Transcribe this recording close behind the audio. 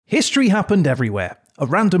History happened everywhere. A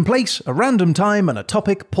random place, a random time, and a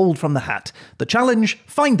topic pulled from the hat. The challenge: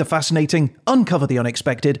 find the fascinating, uncover the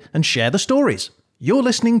unexpected, and share the stories. You're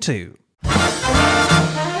listening to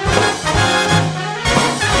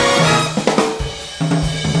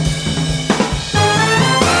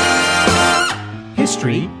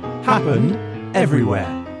History Happened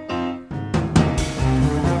Everywhere.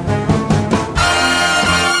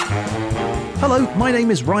 Hello, my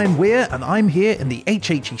name is Ryan Weir, and I'm here in the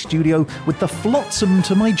HHE studio with the flotsam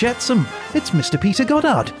to my jetsam. It's Mr. Peter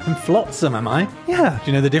Goddard. And flotsam, am I? Yeah. Do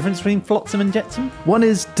you know the difference between flotsam and jetsam? One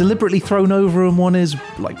is deliberately thrown over and one is,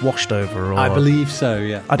 like, washed over. Or I believe so,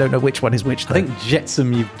 yeah. I don't know which one is which, though. I think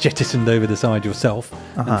jetsam you've jettisoned over the side yourself,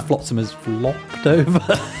 and flotsam has flopped over.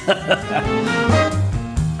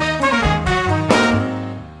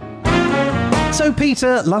 So,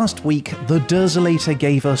 Peter, last week, the Dersolator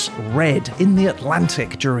gave us red in the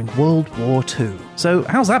Atlantic during World War II. So,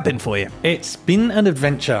 how's that been for you? It's been an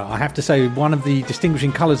adventure. I have to say, one of the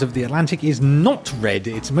distinguishing colours of the Atlantic is not red.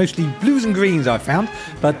 It's mostly blues and greens, I've found.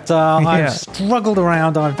 But I've struggled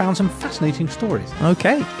around. I've found some fascinating stories.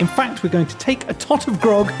 Okay. In fact, we're going to take a tot of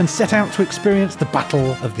grog and set out to experience the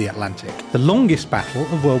Battle of the Atlantic, the longest battle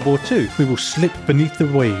of World War II. We will slip beneath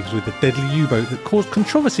the waves with the deadly U-boat that caused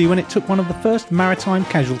controversy when it took one of the first maritime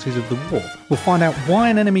casualties of the war. We'll find out why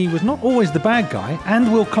an enemy was not always the bad guy,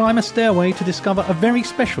 and we'll climb a stairway to discover a very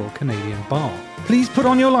special Canadian bar. Please put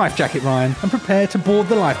on your life jacket, Ryan, and prepare to board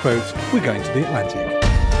the lifeboat. We're going to the Atlantic.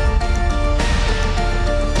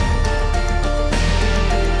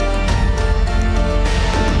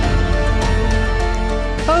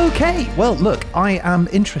 Okay, well, look, I am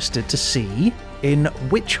interested to see in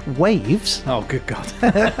which waves Oh, good God.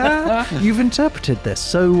 you've interpreted this.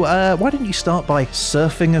 So why don't you start by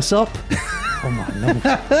surfing us up? Oh, my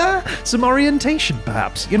Lord. Some orientation,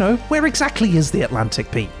 perhaps. You know, where exactly is the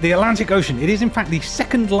Atlantic, Pete? The Atlantic Ocean. It is, in fact, the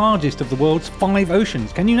second largest of the world's 5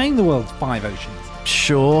 oceans. Can you name the world's 5 oceans?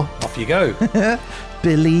 Sure. Off you go.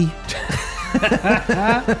 Billy.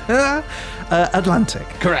 Atlantic.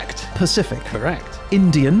 Correct. Pacific. Correct.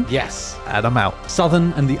 Indian. Yes. And I'm out.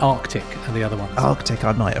 Southern and the Arctic are the other ones. Arctic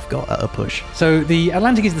I might have got at a push. So the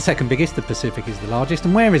Atlantic is the second biggest, the Pacific is the largest.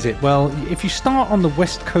 And where is it? Well, if you start on the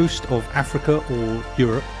west coast of Africa or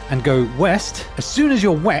Europe and go west, as soon as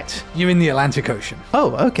you're wet, you're in the Atlantic Ocean.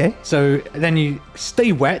 Oh, okay. So then you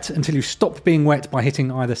stay wet until you stop being wet by hitting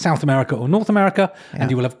either South America or North America, and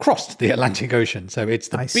you will have crossed the Atlantic Ocean. So it's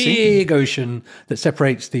the big ocean that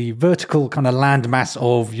separates the vertical kind of landmass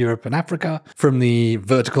of Europe and Africa from the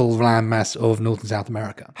vertical landmass of North and South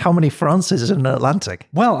America. How many Frances is in the Atlantic?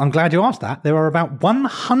 Well, I'm glad you asked that. There are about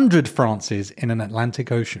 100 Frances in an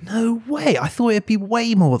Atlantic Ocean. No way. I thought it'd be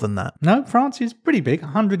way more than that. No, France is pretty big.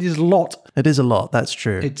 100 is a lot. It is a lot, that's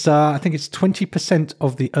true. It's, I think it's 20%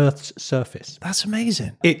 of the Earth's surface. That's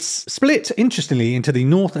amazing. It's split, interestingly, into the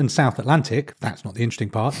North and South Atlantic. That's not the interesting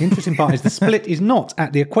part. The interesting part is the split is not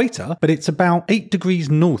at the equator, but it's about 8 degrees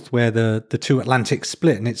north where the two Atlantics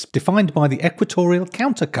split, and it's defined by the equatorial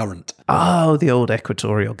countercurrent. Oh, the old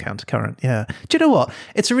equatorial countercurrent, yeah. Do you know what?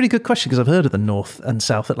 It's a really good question because I've heard of the North and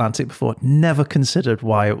South Atlantic before. Never considered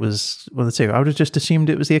why it was one of the two. I would have just assumed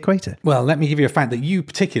it was the equator. Well, let me give you a fact that you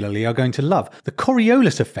particularly are going to love. The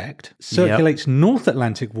Coriolis effect circulates North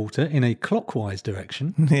Atlantic water in a clockwise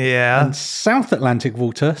direction. Yeah. And South Atlantic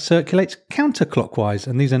water circulates counterclockwise,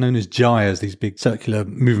 and these are known as gyres, these big circular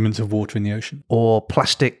movements of water in the ocean. Or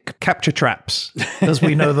plastic capture traps, as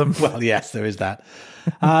we know them. Well, yes, there is that.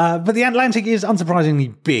 But the Atlantic is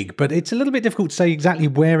unsurprisingly big, but it's a little bit difficult to say exactly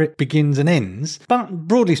where it begins and ends. But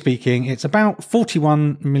broadly speaking, it's about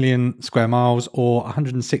 41 million square miles or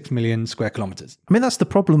 106 million square kilometres. I mean, that's the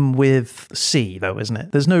problem with sea, though, isn't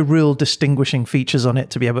it? There's no real distinguishing features on it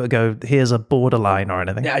to be able to go, here's a borderline or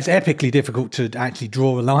anything. Yeah, it's epically difficult to actually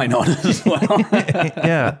draw a line on as well.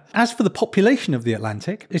 Yeah. As for the population of the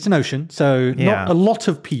Atlantic, it's an ocean, so not a lot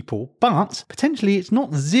of people, but potentially it's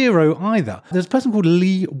not zero either. There's a person called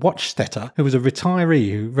Lee Watchstetter, who was a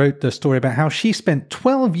retiree who wrote the story about how she spent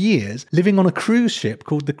 12 years living on a cruise ship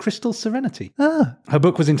called the Crystal Serenity. Her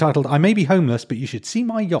book was entitled, I May Be Homeless, But You Should See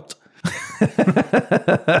My Yacht.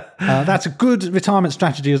 That's a good retirement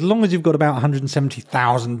strategy as long as you've got about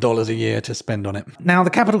 $170,000 a year to spend on it. Now, the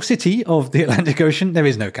capital city of the Atlantic Ocean, there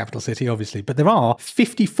is no capital city, obviously, but there are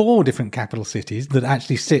 54 different capital cities that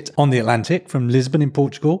actually sit on the Atlantic, from Lisbon in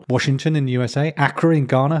Portugal, Washington in the USA, Accra in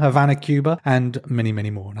Ghana, Havana, Cuba, and many, many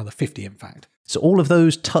more, another 50 in fact. So all of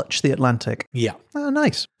those touch the Atlantic. Yeah. Oh,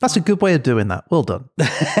 nice. That's a good way of doing that. Well done.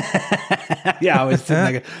 Yeah, I was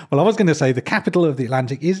thinking, I was going to say the capital of the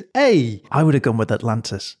Atlantic is A. I would have gone with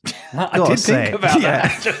Atlantis. I did think about that,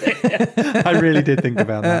 actually. I really did think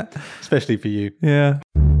about that, especially for you. Yeah.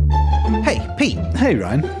 Hey, Pete. Hey,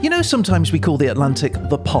 Ryan. You know, sometimes we call the Atlantic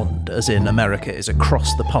the pond, as in America is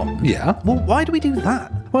across the pond. Yeah. Well, why do we do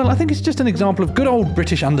that? Well, I think it's just an example of good old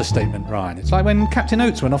British understatement, Ryan. It's like when Captain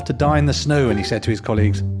Oates went off to die in the snow and he said to his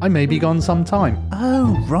colleagues, I may be gone some time.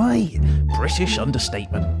 Oh, right. British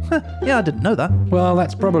understatement. Yeah, I didn't know that. Well,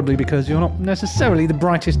 that's probably because you're not necessarily the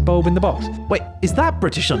brightest bulb in the box. Wait, is that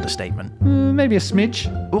British understatement? Maybe a smidge.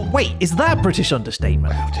 Wait, is that British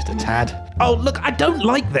understatement? Well, just a tad. Oh, look, I don't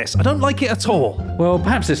like this. I don't like it at all. Well,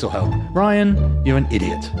 perhaps this will help. Ryan, you're an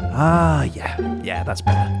idiot. Ah, yeah. Yeah, that's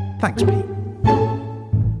better. Thanks, Pete.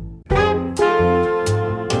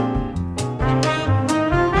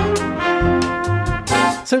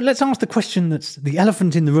 So let's ask the question that's the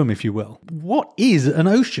elephant in the room, if you will. What is an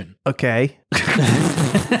ocean? Okay.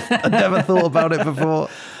 I never thought about it before.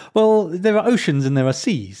 Well, there are oceans and there are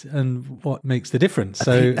seas, and what makes the difference?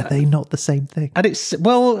 Are they not the same thing? At its,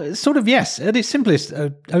 well, sort of, yes. At its simplest,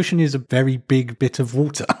 ocean is a very big bit of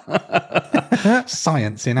water.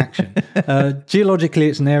 Science in action. Geologically,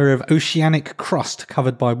 it's an area of oceanic crust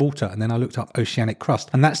covered by water. And then I looked up oceanic crust,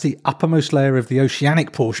 and that's the uppermost layer of the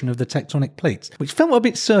oceanic portion of the tectonic plates, which felt a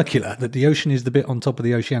bit circular, that the ocean is the bit on top of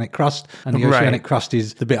the oceanic crust, and the oceanic crust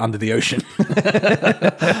is the bit under the ocean.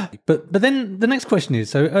 But then the next question is,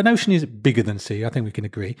 so an ocean is bigger than sea, I think we can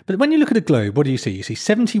agree. But when you look at a globe, what do you see? You see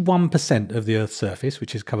 71% of the Earth's surface,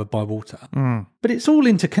 which is covered by water. But it's all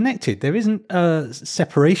interconnected. There isn't a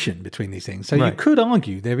separation between these things. So you could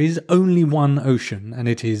argue there is only one ocean, and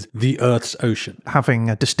it is the Earth's ocean. Having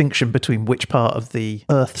a distinction between which part of the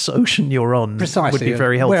Earth's ocean you're on would be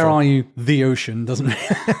very helpful. Where are you? The ocean doesn't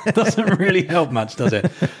really help much, does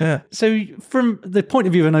it? Yeah. So from the point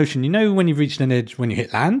of view of an ocean, you know when you've reached an edge when you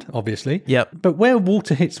hit land, obviously. Yep. But where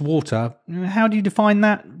water hits water, how do you define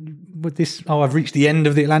that? With this, I've reached the end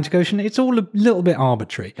of the Atlantic Ocean. It's all a little bit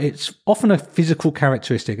arbitrary. It's often a physical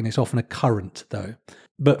characteristic, and it's often a current, though.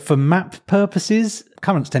 But for map purposes,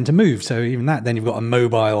 currents tend to move. So even that, then you've got a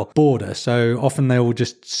mobile border. So often they will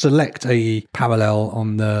just select a parallel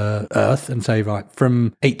on the Earth and say, right,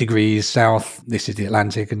 from 8 degrees south, this is the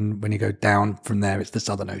Atlantic. And when you go down from there, it's the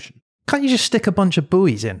Southern Ocean. Can't you just stick a bunch of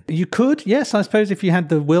buoys in? You could, yes. I suppose if you had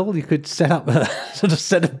the will, you could set up a sort of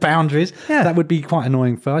set of boundaries. Yeah. That would be quite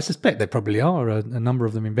annoying I suspect there probably are a number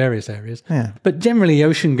of them in various areas. Yeah. But generally,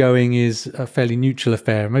 ocean going is a fairly neutral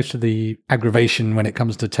affair. Most of the aggravation when it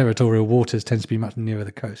comes to territorial waters tends to be much nearer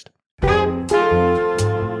the coast.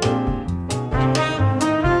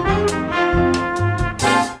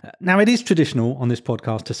 Now, it is traditional on this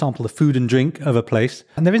podcast to sample the food and drink of a place.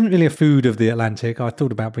 And there isn't really a food of the Atlantic. I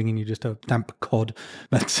thought about bringing you just a damp cod,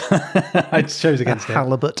 but I chose against it.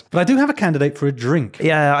 Halibut. But I do have a candidate for a drink.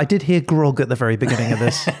 Yeah, I did hear grog at the very beginning of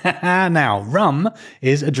this. Now, rum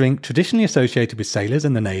is a drink traditionally associated with sailors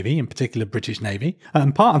and the Navy, in particular British Navy.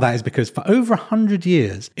 And part of that is because for over 100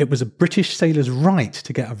 years, it was a British sailor's right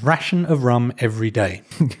to get a ration of rum every day.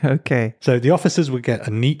 Okay. So the officers would get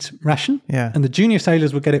a neat ration, yeah, and the junior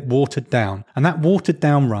sailors would get it watered down. And that watered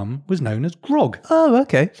down rum was known as grog. Oh,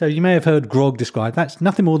 okay. So you may have heard grog described. That's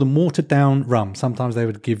nothing more than watered down rum. Sometimes they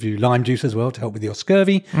would give you lime juice as well to help with your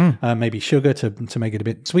scurvy, maybe sugar to make it a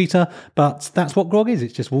bit sweeter. But that's what grog is.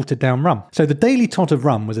 It's just watered down rum. So the daily tot of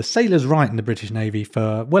rum was a sailor's right in the British Navy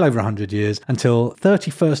for well over 100 years until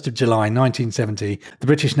 31st of July 1970. The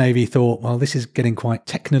British Navy thought, well, this is getting quite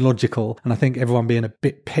technological. And I think everyone being a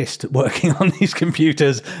bit pissed at working on these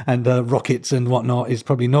computers and rockets and whatnot is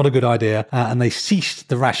probably not a good idea. And they ceased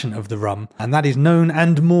the ration of the rum. And that is known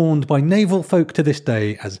and mourned by naval folk to this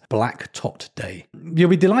day as Black Tot Day. You'll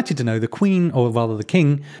be delighted to know the Queen, or rather the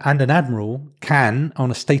King, and an Admiral can, on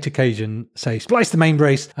a state occasion, say, splice the main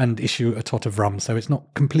brace and issue a tot of rum. So it's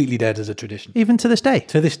not completely dead as a tradition. Even to this day?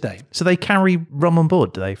 To this day. So they carry rum on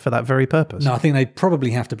board, do they, for that very purpose? No, I think they probably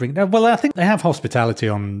have to bring... Well, I think they have hospitality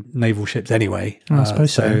on naval ships anyway. I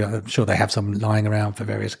suppose so. I'm sure they have some lying around for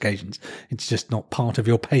various occasions. It's just not part of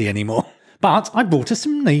your pay anymore. But I brought us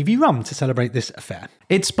some Navy rum to celebrate this affair.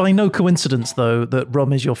 It's by no coincidence, though, that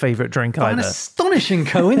rum is your favourite drink either. An astonishing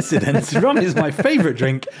coincidence. Rum is my favourite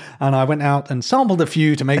drink, and I went out and sampled a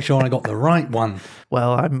few to make sure I got the right one.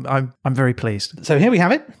 Well, I'm very pleased. So here we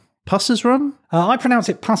have it. Pusser's rum? I pronounce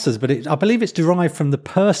it Pussers, but I believe it's derived from the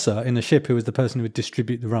purser in the ship, who was the person who would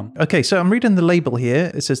distribute the rum. Okay, so I'm reading the label here.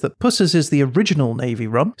 It says that Pusser's is the original Navy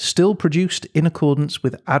rum, still produced in accordance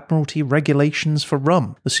with Admiralty regulations for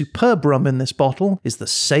rum. The superb rum in this bottle is the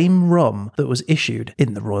same rum that was issued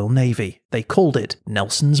in the Royal Navy. They called it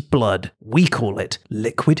Nelson's Blood. We call it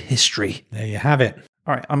Liquid History. There you have it.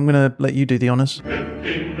 All right, I'm going to let you do the honours.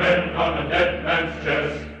 15 men on a dead man's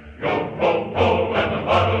chest. Yo ho ho, and a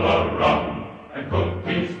bottle of rum. And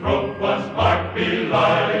Cookie's throat was marked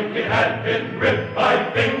belike. He had been ripped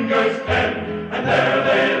by fingers 10. And there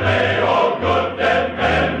they lay, all good dead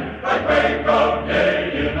men, by break of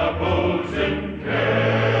day in a boozing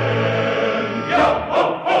ken. Yo ho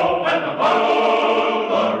ho, and a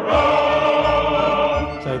bottle of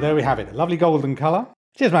rum. So there we have it. A lovely golden colour.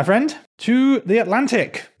 Cheers, my friend. To the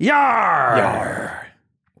Atlantic. Yar! Yar.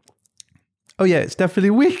 Oh yeah, it's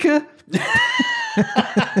definitely weaker.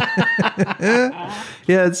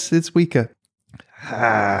 Yeah, it's weaker.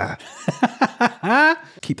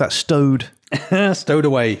 Keep that stowed. Stowed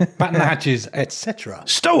away. Batten the hatches, etc.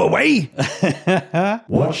 Stow away!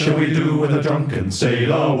 What shall we do with a drunken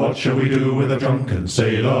sailor? What shall we do with a drunken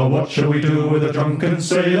sailor? What shall we do with a drunken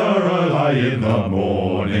sailor? Early in the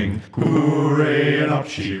morning, hooray, and up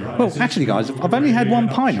she rises. Well, actually, guys, I've only had one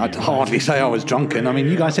pint. I'd hardly say I was drunken. I mean,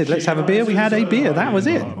 you guys said, let's have a beer. We had a beer. That was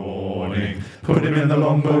it. Put him in the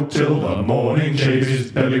longboat till the morning, shave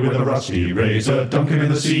his belly with a rusty razor, dunk him in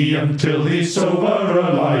the sea until he's sober,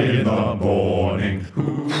 early in the morning.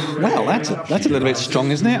 Well, that's a little bit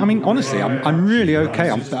strong, isn't it? I mean, honestly, I'm really okay.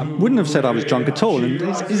 I wouldn't have said I was drunk at all. And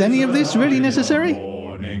is any of this really necessary?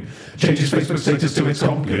 Change his Facebook status to it's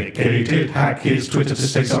complicated. Hack his Twitter to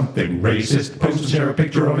say something racist. Post and share a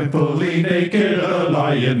picture of him fully naked,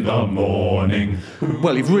 early in the morning.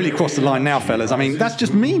 Well, you've really crossed the line now, fellas. I mean, that's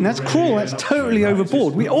just mean. That's cruel. That's totally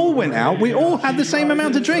overboard. We all went out. We all had the same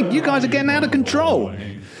amount to drink. You guys are getting out of control.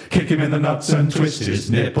 Kick him in the nuts and twist his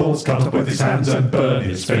nipples. Cut up with his hands and burn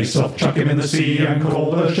his face off. Chuck him in the sea and call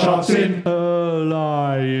the sharks in.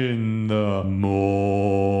 Early in the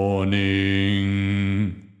morning.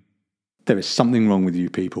 There is something wrong with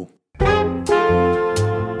you people.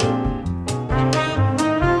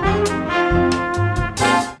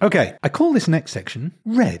 Okay, I call this next section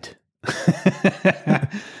red.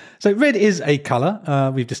 So red is a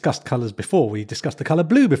colour. We've discussed colours before. We discussed the colour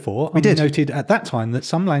blue before. We did. Noted at that time that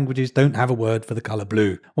some languages don't have a word for the colour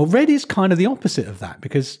blue. Well, red is kind of the opposite of that,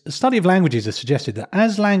 because the study of languages has suggested that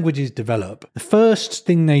as languages develop, the first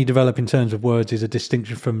thing they develop in terms of words is a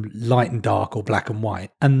distinction from light and dark or black and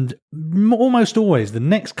white. And almost always the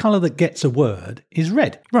next colour that gets a word is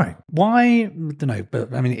red. Right. Why? I don't know,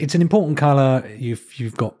 but I mean, it's an important colour.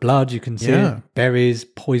 You've got blood, you can see it. Berries,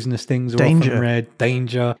 poisonous things are Danger. often red.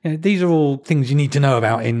 Danger. You know, these are all things you need to know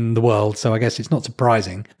about in the world, so I guess it's not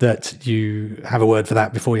surprising that you have a word for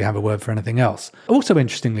that before you have a word for anything else. Also,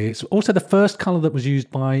 interestingly, it's also the first colour that was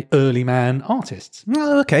used by early man artists.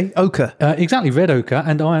 Oh, okay. Ochre. Exactly, red ochre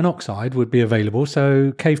and iron oxide would be available,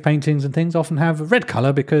 so cave paintings and things often have a red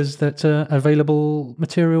colour because that's available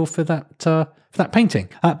material for that painting.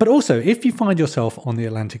 But also, if you find yourself on the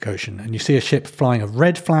Atlantic Ocean and you see a ship flying a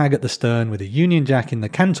red flag at the stern with a Union Jack in the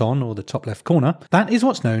canton or the top left corner, that is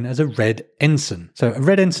what's known as a red ensign. So a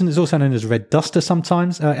red ensign is also known as a red duster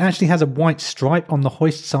sometimes. It actually has a white stripe on the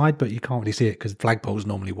hoist side, but you can't really see it because the flagpole is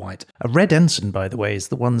normally white. A red ensign, by the way, is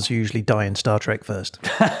the ones who usually die in Star Trek first.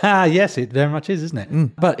 Yes, it very much is, isn't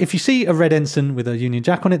it? But if you see a red ensign with a Union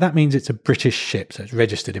Jack on it, that means it's a British ship, so it's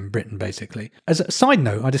registered in Britain, basically. As a side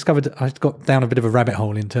note, I discovered I got down a bit of a rabbit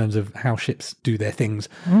hole in terms of how ships do their things.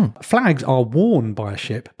 Flags are worn by a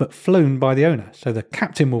ship, but flown by the owner. So the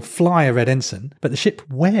captain will fly a red ensign, but the ship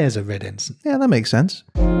wears a red ensign. Yeah, that makes sense.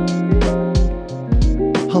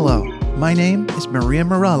 Hello, my name is Maria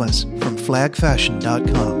Morales from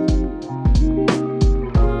flagfashion.com.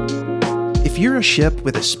 If you're a ship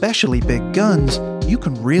with especially big guns, you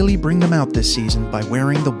can really bring them out this season by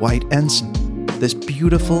wearing the white ensign. This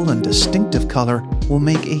beautiful and distinctive color will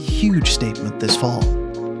make a huge statement this fall.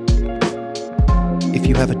 If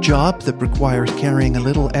you have a job that requires carrying a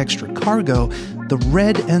little extra cargo, the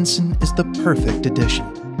red ensign is the perfect addition.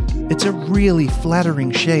 It's a really flattering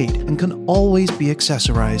shade and can always be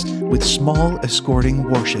accessorized with small escorting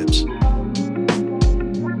warships.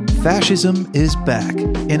 Fascism is back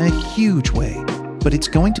in a huge way, but it's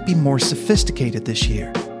going to be more sophisticated this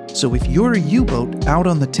year. So if you're a U-boat out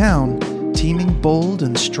on the town, teaming bold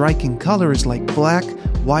and striking colors like black,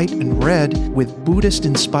 white, and red with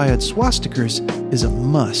Buddhist-inspired swastikas is a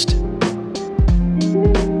must.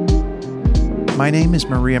 My name is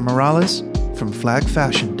Maria Morales from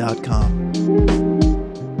flagfashion.com.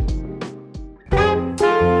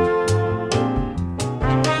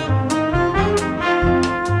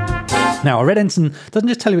 Now, a red ensign doesn't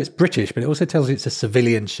just tell you it's British, but it also tells you it's a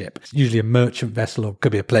civilian ship. It's usually a merchant vessel or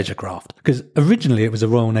could be a pleasure craft. Because originally it was a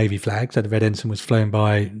Royal Navy flag, so the red ensign was flown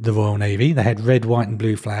by the Royal Navy. They had red, white and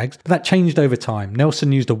blue flags. But that changed over time.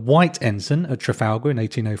 Nelson used a white ensign at Trafalgar in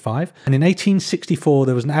 1805. And in 1864,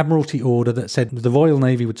 there was an Admiralty order that said the Royal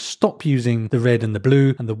Navy would stop using the red and the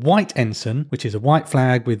blue, and the white ensign, which is a white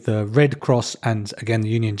flag with the red cross and, again, the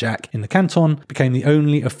Union Jack in the canton, became the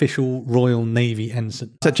only official Royal Navy ensign.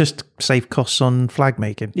 Does that just save costs on flag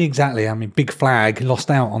making? Exactly. I mean, big flag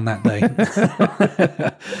lost out on that day.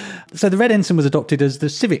 So the red ensign was adopted as the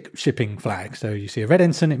civic shipping flag. So you see a red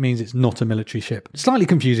ensign, it means it's not a military ship. Slightly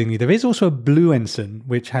confusingly, there is also a blue ensign,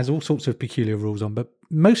 which has all sorts of peculiar rules on, but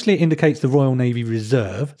mostly it indicates the Royal Navy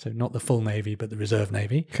Reserve. So not the full Navy, but the Reserve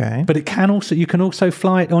Navy. Okay. But you can also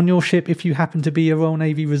fly it on your ship if you happen to be a Royal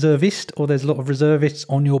Navy reservist, or there's a lot of reservists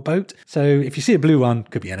on your boat. So if you see a blue one,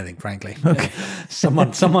 could be anything, frankly. Okay.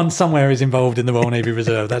 Someone somewhere is involved in the Royal Navy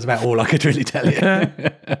Reserve. That's about all I could really tell you.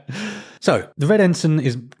 So, the Red Ensign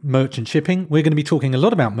is merchant shipping. We're going to be talking a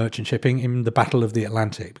lot about merchant shipping in the Battle of the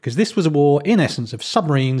Atlantic, because this was a war, in essence, of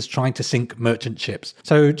submarines trying to sink merchant ships.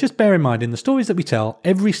 So, just bear in mind, in the stories that we tell,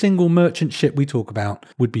 every single merchant ship we talk about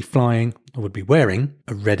would be flying, or would be wearing,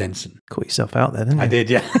 a red ensign. Caught yourself out there, didn't you? I did,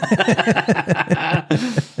 yeah.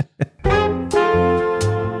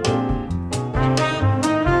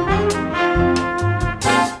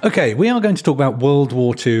 Okay, we are going to talk about World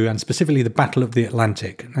War II and specifically the Battle of the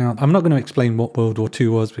Atlantic. Now, I'm not going to explain what World War II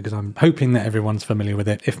was because I'm hoping that everyone's familiar with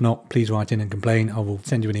it. If not, please write in and complain. I will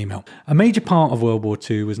send you an email. A major part of World War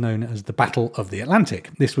II was known as the Battle of the Atlantic.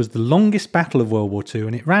 This was the longest battle of World War II,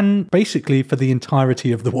 and it ran basically for the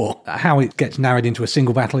entirety of the war. How it gets narrowed into a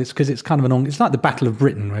single battle is because it's kind of it's like the Battle of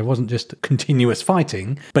Britain, where it wasn't just continuous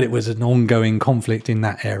fighting, but it was an ongoing conflict in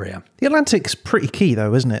that area. The Atlantic's pretty key,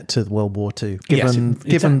 though, isn't it, to World War II?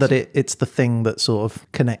 Given that it's the thing that sort of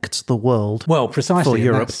connects the world. Well, precisely. For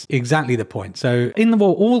Europe. That's exactly the point. So in the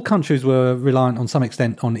war, all countries were reliant on some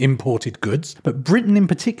extent on imported goods, but Britain in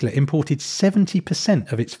particular imported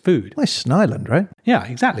 70% of its food. Well, it's an island, right? Yeah,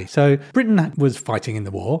 exactly. So Britain was fighting in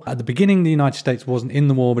the war. At the beginning, the United States wasn't in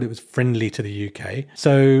the war, but it was friendly to the UK.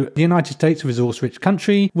 So the United States, a resource-rich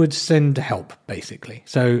country, would send help, basically.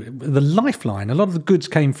 So the lifeline, a lot of the goods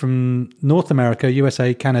came from North America,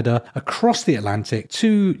 USA, Canada, across the Atlantic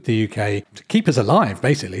to the UK to keep us alive,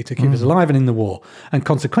 basically, to keep us alive and in the war. And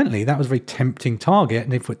consequently, that was a very tempting target.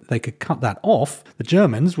 And if they could cut that off, the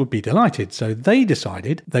Germans would be delighted. So they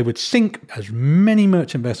decided they would sink as many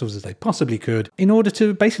merchant vessels as they possibly could in order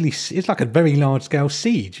to basically, it's like a very large-scale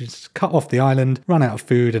siege. You just cut off the island, run out of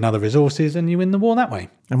food and other resources, and you win the war that way.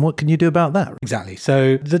 And what can you do about that? Exactly.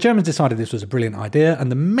 So the Germans decided this was a brilliant idea, and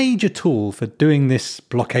the major tool for doing this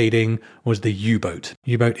blockading was the U-boat.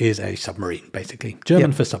 U-boat is a submarine, basically.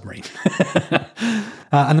 German for submarine.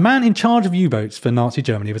 And the man in charge of U-boats for Nazi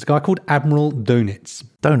Germany was a guy called Admiral Dönitz.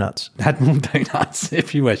 Donuts. Admiral Donuts,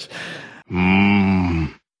 if you wish.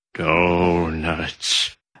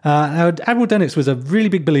 Donuts. Now, Admiral Dönitz was a really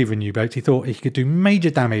big believer in U-boats. He thought he could do major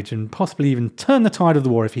damage and possibly even turn the tide of the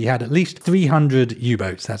war if he had at least 300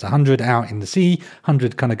 U-boats. That's 100 out in the sea,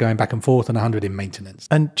 100 kind of going back and forth, and 100 in maintenance.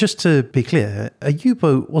 And just to be clear, a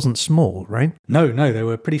U-boat wasn't small, right? No, they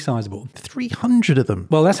were pretty sizable. 300 of them.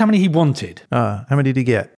 Well, that's how many he wanted. How many did he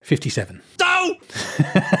get? 57. No!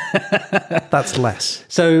 That's less.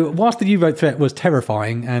 So whilst the U-boat threat was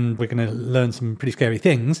terrifying, and we're going to learn some pretty scary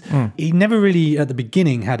things, he never really, at the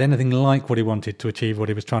beginning, had anything like what he wanted to achieve, what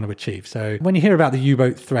he was trying to achieve. So when you hear about the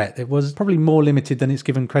U-boat threat, it was probably more limited than it's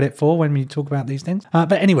given credit for when we talk about these things.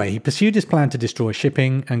 But anyway, he pursued his plan to destroy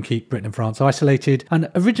shipping and keep Britain and France isolated. And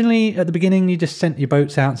originally, at the beginning, you just sent your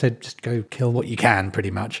boats out and said, just go kill what you can,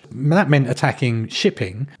 pretty much. That meant attacking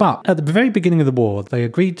shipping. But at the very beginning of the war, they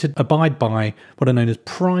agreed to abide by what are known as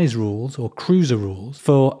prize rules or cruiser rules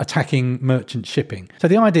for attacking merchant shipping. So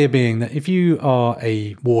the idea being that if you are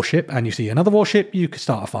a warship and you see another warship, you could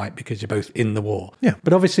start a fight because you're both in the war. Yeah.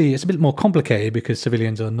 But obviously it's a bit more complicated because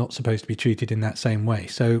civilians are not supposed to be treated in that same way.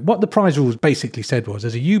 So what the prize rules basically said was,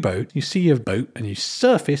 as a U-boat, you see a boat and you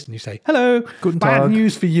surface and you say, hello, Guten bad Tag.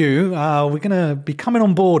 news for you. We're going to be coming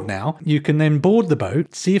on board now. You can then board the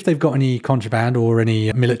boat, see if they've got any contraband or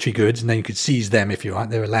any military goods, and then you could seize them if you like.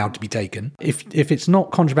 They're allowed to be taken. If if it's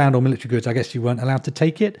not contraband or military goods, I guess you weren't allowed to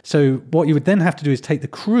take it. So what you would then have to do is take the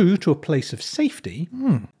crew to a place of safety,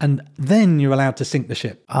 and then you're allowed to sink the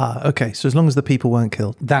ship. Ah, okay. So as long as the people weren't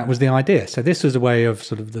killed. That was the idea. So this was a way of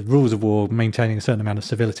sort of the rules of war maintaining a certain amount of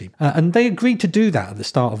civility. And they agreed to do that at the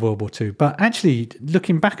start of World War II. But actually,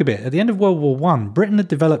 looking back a bit, at the end of World War I, Britain had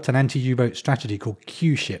developed an anti-U-boat strategy called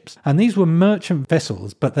Q ships. And these were merchant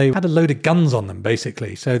vessels, but they had a load of guns on them,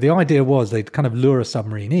 basically. So the idea was they'd kind of lure a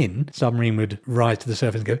submarine in. Submarine would rise to the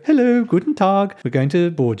surface and go, hello, guten Tag, we're going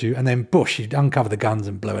to board you. And then bush, you'd uncover the guns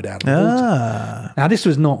and blow it out of the water. Now, this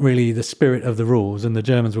was not really the spirit of the rules, and the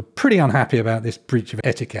Germans were pretty unhappy about this breach of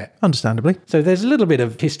etiquette. Understandably. So there's a little bit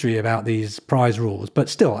of history about these prize rules, but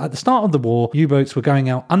still, at the start of the war, U-boats were going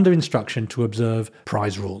out under instruction to observe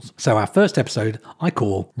prize rules. So our first episode, I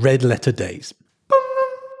call Red Letter Days.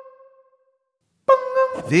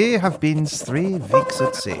 We have been 3 weeks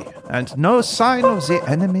at sea, and no sign of the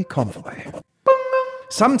enemy convoy.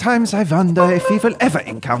 Sometimes I wonder if we will ever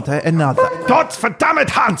encounter another. Gottverdammt,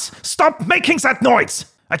 Hans! Stop making that noise!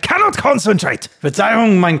 I cannot concentrate!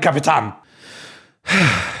 Verzeihung, mein Kapitän!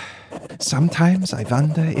 Sometimes I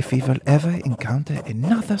wonder if we will ever encounter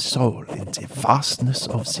another soul in the vastness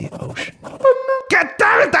of the ocean. God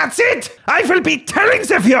damn it, that's it! I will be telling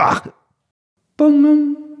the Führer!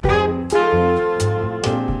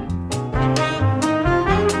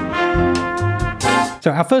 So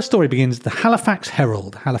our first story begins the Halifax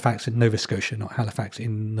Herald, Halifax in Nova Scotia, not Halifax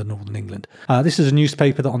in the northern England. This is a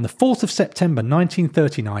newspaper that on the 4th of September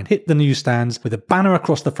 1939 hit the newsstands with a banner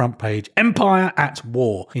across the front page, Empire at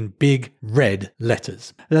War, in big red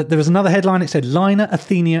letters. There was another headline, it said, Liner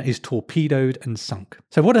Athenia is torpedoed and sunk.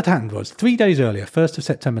 So what had happened was, 3 days earlier, 1st of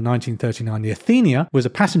September 1939, the Athenia was a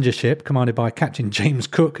passenger ship commanded by Captain James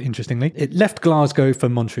Cook, interestingly. It left Glasgow for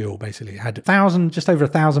Montreal, basically. It had just over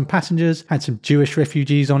 1,000 passengers, had some Jewish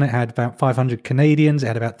refugees on it, had about 500 Canadians, it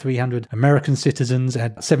had about 300 American citizens, it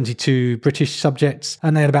had 72 British subjects,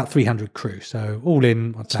 and they had about 300 crew. So all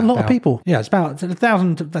in, It's a lot of people. Yeah, it's about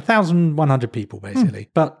 1,100 people, basically.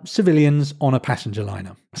 But civilians on a passenger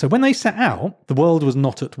liner. So when they set out, the world was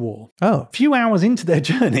not at war. Oh. A few hours into their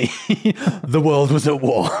journey, the world was at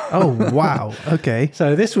war. Oh, wow. Okay.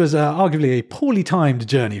 So this was arguably a poorly timed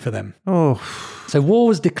journey for them. Oh. So war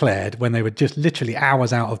was declared when they were just literally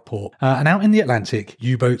hours out of port. And out in the Atlantic,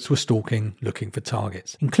 U-boats were stalking, looking for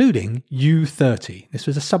targets, including U-30. This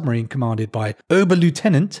was a submarine commanded by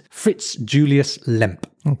Oberlieutenant Fritz Julius Lemp.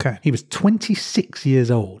 Okay. He was 26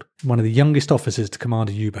 years old, one of the youngest officers to command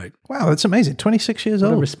a U-boat. Wow, that's amazing. 26 years What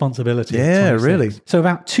a old. responsibility. at Yeah, 26. really. So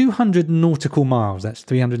about 200 nautical miles, that's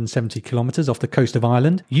 370 kilometres off the coast of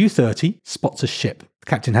Ireland, U-30 spots a ship. The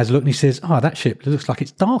captain has a look and he says, that ship looks like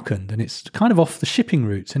it's darkened and it's kind of off the shipping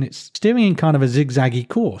routes and it's steering in kind of a zigzaggy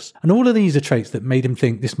course. And all of these are traits that made him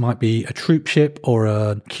think this might be a troop ship or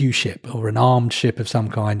a Q ship or an armed ship of some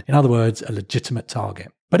kind. In other words, a legitimate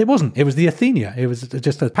target. But it wasn't. It was the Athenia. It was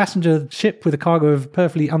just a passenger ship with a cargo of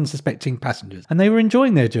perfectly unsuspecting passengers. And they were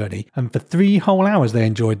enjoying their journey. And for 3 whole hours, they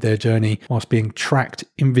enjoyed their journey whilst being tracked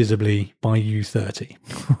invisibly by U-30.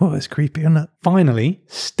 Oh, it's creepy, isn't it? Finally,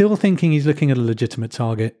 still thinking he's looking at a legitimate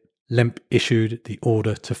target, Lemp issued the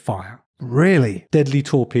order to fire. Really? Deadly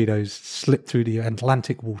torpedoes slipped through the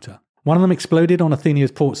Atlantic water. One of them exploded on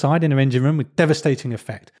Athenia's port side in her engine room with devastating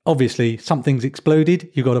effect. Obviously, something's exploded,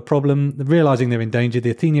 you've got a problem. Realising they're in danger,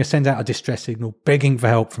 the Athenia sends out a distress signal begging for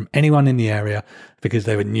help from anyone in the area because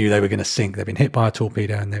they knew they were going to sink. They've been hit by a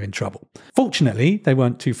torpedo and they're in trouble. Fortunately, they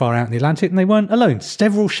weren't too far out in the Atlantic and they weren't alone.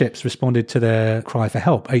 Several ships responded to their cry for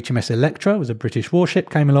help. HMS Electra was a British warship,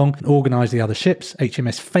 came along and organised the other ships.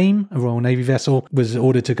 HMS Fame, a Royal Navy vessel, was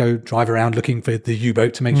ordered to go drive around looking for the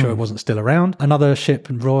U-boat to make sure it wasn't still around. Another ship,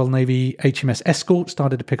 Royal Navy HMS Escort,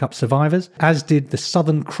 started to pick up survivors, as did the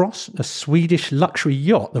Southern Cross, a Swedish luxury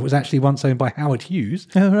yacht that was actually once owned by Howard Hughes.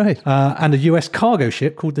 Oh, right. And a US cargo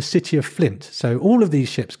ship called the City of Flint. So all of these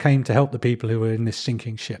ships came to help the people who were in this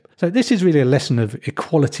sinking ship. So this is really a lesson of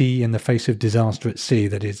equality in the face of disaster at sea.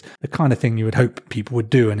 That is the kind of thing you would hope people would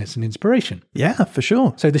do, and it's an inspiration. Yeah, for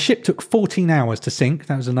sure. So the ship took 14 hours to sink.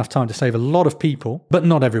 That was enough time to save a lot of people, but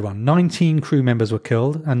not everyone. 19 crew members were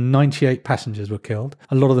killed and 98 passengers were killed.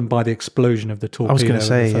 A lot of them by the explosion of the torpedo. I was going to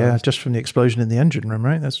say, yeah, just from the explosion in the engine room,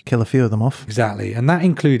 right? That's kill a few of them off. Exactly. And that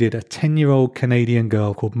included a 10-year-old Canadian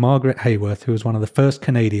girl called Margaret Hayworth, who was one of the first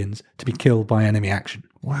Canadians to be killed by enemy action.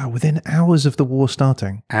 Wow, within hours of the war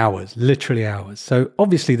starting. Hours, literally hours. So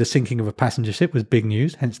obviously the sinking of a passenger ship was big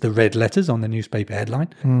news, hence the red letters on the newspaper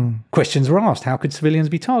headline. Questions were asked, how could civilians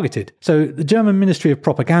be targeted? So the German Ministry of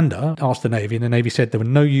Propaganda asked the Navy, and the Navy said there were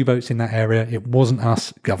no U-boats in that area. It wasn't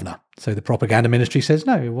us, Governor. So the propaganda ministry says,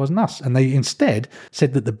 no, it wasn't us. And they instead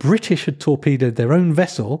said that the British had torpedoed their own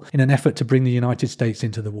vessel in an effort to bring the United States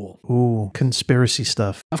into the war. Ooh, conspiracy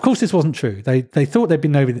stuff. Of course, this wasn't true. They thought there'd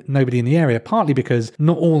been nobody in the area, partly because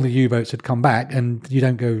not all the U-boats had come back, and you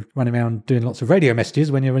don't go running around doing lots of radio messages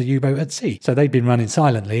when you're a U-boat at sea. So they'd been running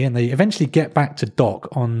silently, and they eventually get back to dock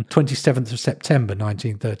on 27th of September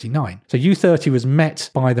 1939. So U-30 was met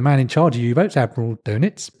by the man in charge of U-boats, Admiral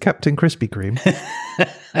Dönitz. Captain Krispy Kreme.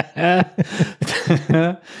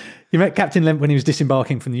 You met Captain Lemp when he was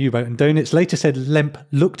disembarking from the U-boat, and Dönitz later said Lemp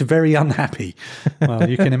looked very unhappy. Well,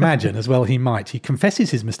 you can imagine, as well he might. He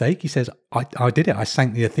confesses his mistake. He says, I did it. I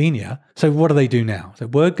sank the Athenia. So what do they do now? So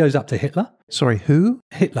word goes up to Hitler. Sorry, who?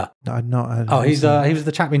 Hitler. I'm not. He was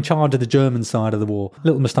the chap in charge of the German side of the war.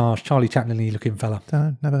 Little moustache, Charlie Chaplin-y looking fella.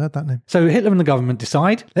 Never heard that name. So Hitler and the government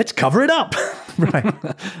decide, let's cover it up. Right.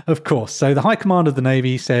 Of course. So the High Command of the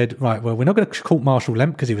Navy said, right, well, we're not going to court-martial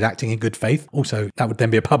Lemp because he was acting in good faith. Also, that would then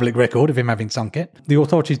be a public record of him having sunk it. The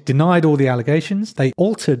authorities denied all the allegations. They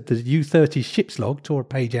altered the U-30 ship's log, tore a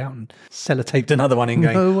page out and sellotaped another one in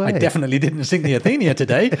going, No way. I definitely didn't sink the Athenia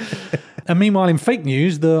today. And meanwhile, in fake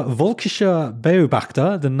news, the Volkischer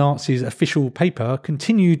Beobachter, the Nazis' official paper,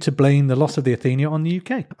 continued to blame the loss of the Athenia on the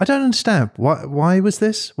UK. I don't understand. Why was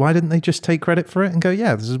this? Why didn't they just take credit for it and go,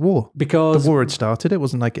 yeah, this is war? Because the war had started. It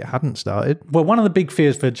wasn't like it hadn't started. Well, one of the big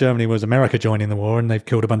fears for Germany was America joining the war, and they've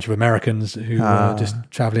killed a bunch of Americans who were just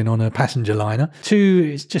travelling on a passenger liner.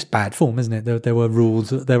 Two, it's just bad form, isn't it? There were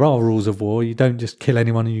rules. There are rules of war. You don't just kill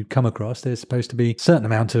anyone you come across. There's supposed to be a certain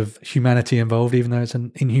amount of humanity involved, even though it's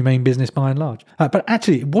an inhumane business by and large. But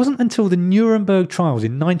actually, it wasn't until the Nuremberg trials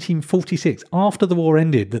in 1946, after the war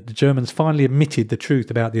ended, that the Germans finally admitted the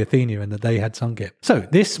truth about the Athenia and that they had sunk it. So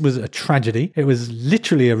this was a tragedy. It was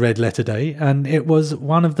literally a red letter day, and it was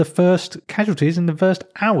one of the first casualties in the first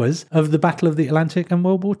hours of the Battle of the Atlantic and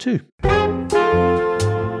World War II.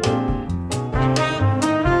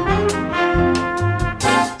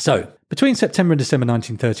 So, between September and December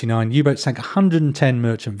 1939, U-boats sank 110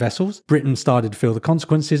 merchant vessels. Britain started to feel the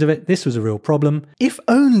consequences of it. This was a real problem. If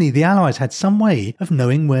only the Allies had some way of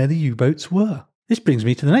knowing where the U-boats were. This brings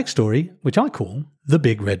me to the next story, which I call The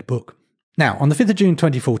Big Red Book. Now, on the 5th of June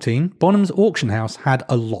 2014, Bonham's auction house had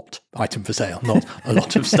a lot item for sale, not a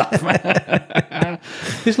lot of stuff.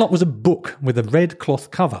 This lot was a book with a red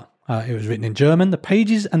cloth cover. It was written in German. The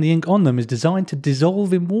pages and the ink on them is designed to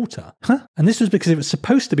dissolve in water. And this was because it was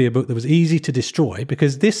supposed to be a book that was easy to destroy,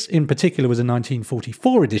 because this in particular was a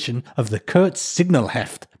 1944 edition of the Kurtz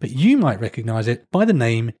Signalheft. But you might recognise it by the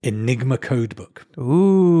name Enigma Codebook.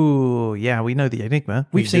 Ooh, yeah, we know the Enigma.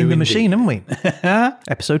 We've seen the machine, haven't we?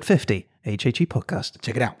 Episode 50. HHE podcast.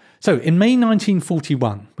 Check it out. So in May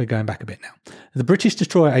 1941, we're going back a bit now, the British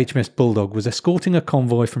destroyer HMS Bulldog was escorting a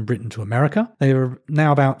convoy from Britain to America. They were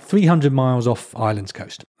now about 300 miles off Ireland's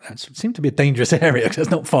coast. That seemed to be a dangerous area because it's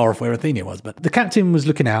not far off where Athenia was. But the captain was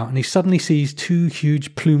looking out and he suddenly sees two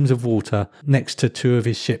huge plumes of water next to two of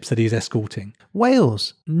his ships that he's escorting.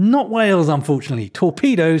 Whales. Not whales, unfortunately.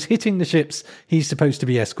 Torpedoes hitting the ships he's supposed to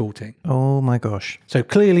be escorting. Oh my gosh. So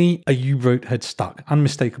clearly a U-boat had stuck.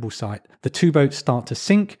 Unmistakable sight. The two boats start to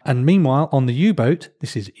sink. And meanwhile, on the U-boat,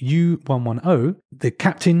 this is U-110, the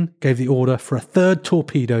captain gave the order for a third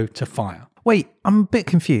torpedo to fire. Wait, I'm a bit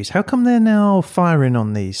confused. How come they're now firing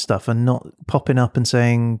on these stuff and not popping up and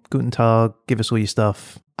saying, Guten Tag, give us all your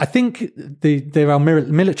stuff? I think they're our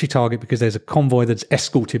military target because there's a convoy that's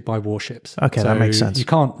escorted by warships. Okay, so that makes sense. You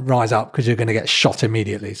can't rise up because you're going to get shot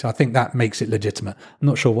immediately. So I think that makes it legitimate. I'm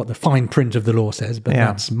not sure what the fine print of the law says, but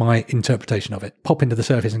that's my interpretation of it. Popping to the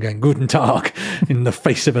surface and going, Guten Tag, in the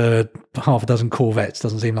face of half a dozen corvettes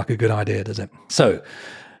doesn't seem like a good idea, does it? So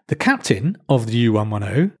the captain of the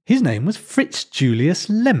U-110, his name was Fritz Julius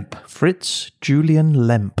Lemp. Fritz Julian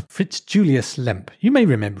Lemp. Fritz Julius Lemp. You may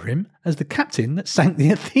remember him as the captain that sank the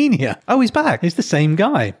Athenia. Oh, he's back. He's the same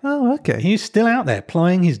guy. Oh, okay. He's still out there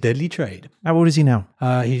plying his deadly trade. How old is he now?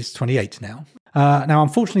 He's 28 now. Now,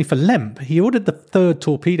 unfortunately for Lemp, he ordered the third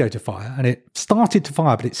torpedo to fire, and it started to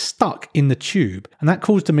fire, but it stuck in the tube, and that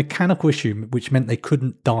caused a mechanical issue, which meant they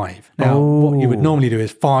couldn't dive. Now, what you would normally do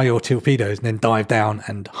is fire your torpedoes and then dive down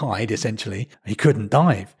and hide, essentially. He couldn't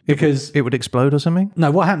dive because It would explode or something?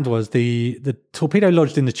 No, what happened was the torpedo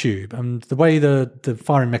lodged in the tube, and the way the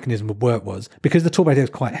firing mechanism would work was because the torpedo was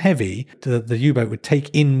quite heavy, the U-boat would take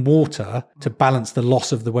in water to balance the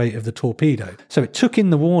loss of the weight of the torpedo. So it took in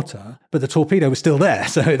the water, but the torpedo was still there.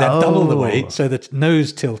 So it had double the weight, so the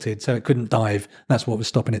nose tilted, so it couldn't dive. That's what was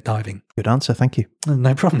stopping it diving. Good answer, thank you.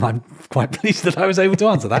 No problem. I'm quite pleased that I was able to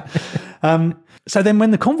answer that. So then when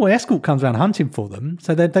the convoy escort comes around hunting for them,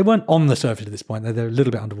 so they weren't on the surface at this point, they're a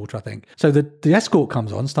little bit underwater, I think. So the escort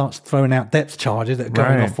comes on, starts throwing out depth charges that are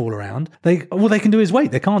going off all around. All they can do is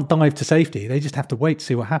wait. They can't dive to safety. They just have to wait to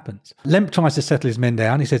see what happens. Lemp tries to settle his men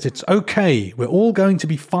down. He says, it's okay. We're all going to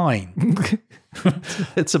be fine.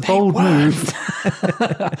 It's a bold move.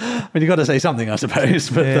 I mean, you've got to say something, I suppose.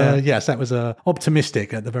 But yes, that was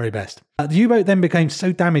optimistic at the very best. The U-boat then became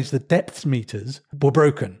so damaged the depth meters were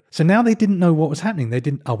broken. So now they didn't know what was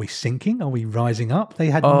happening. Are we sinking? Are we rising up? They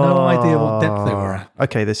had no idea what depth they were at.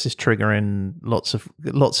 Okay, this is triggering lots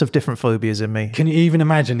of different phobias in me. Can you even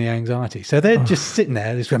imagine the anxiety? So they're just sitting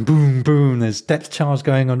there, just going boom, boom. There's depth charge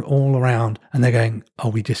going on all around. And they're going, are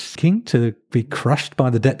we just sinking to be crushed by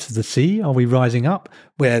the depths of the sea? Are we rising up?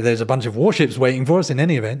 Where there's a bunch of warships waiting for us in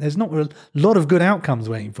any event. There's not a lot of good outcomes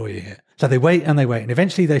waiting for you here. So they wait and they wait. And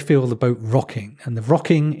eventually they feel the boat rocking. And the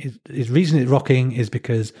rocking is reason it's rocking is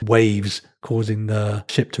because waves causing the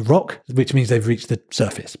ship to rock, which means they've reached the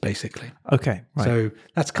surface, basically. Okay. Right. So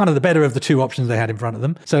that's kind of the better of the two options they had in front of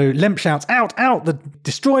them. So Lemp shouts, out, out, the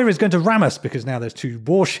destroyer is going to ram us, because now there's two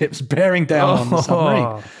warships bearing down on the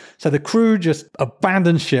submarine. So the crew just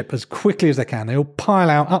abandon ship as quickly as they can. They all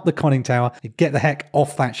pile out up the conning tower and get the heck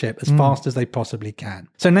off that ship as fast as they possibly can.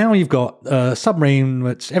 So now you've got a submarine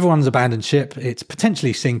which everyone's abandoned ship. It's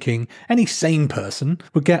potentially sinking. Any sane person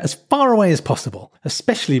would get as far away as possible,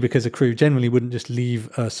 especially because the crew generally wouldn't just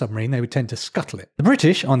leave a submarine. They would tend to scuttle it. The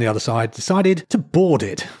British, on the other side, decided to board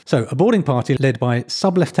it. So a boarding party led by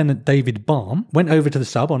Sub-Lieutenant David Baum went over to the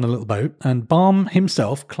sub on a little boat, and Baum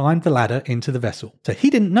himself climbed the ladder into the vessel. So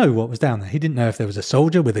he didn't know what was down there. He didn't know if there was a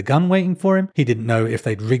soldier with a gun waiting for him. He didn't know if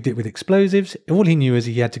they'd rigged it with explosives. All he knew is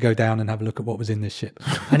he had to go down and have a look at what was in this ship.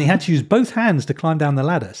 And he had to use both hands to climb down the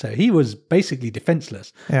ladder. So he was basically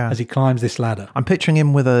defenseless as he climbs this ladder. I'm picturing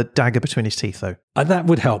him with a dagger between his teeth, though. That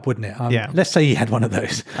would help, wouldn't it? Let's say he had one of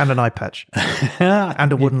those. And an eye patch.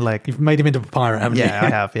 And a wooden leg. You've made him into a pirate, haven't you? Yeah, I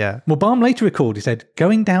have, yeah. Well, Baum later recalled, he said,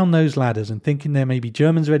 going down those ladders and thinking there may be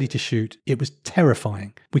Germans ready to shoot, it was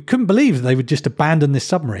terrifying. We couldn't believe that they would just abandon this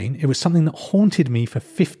submarine. It was something that haunted me for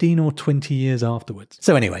 15 or 20 years afterwards.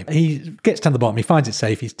 So anyway, he gets down the bottom, he finds it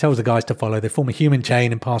safe, he tells the guys to follow, they form a human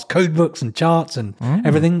chain and pass code books and charts and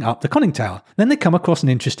everything up the conning tower. Then they come across an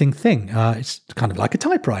interesting thing. It's kind of like a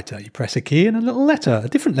typewriter. You press a key and a little letter, a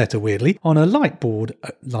different letter weirdly, on a light board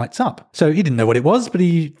lights up. So he didn't know what it was, but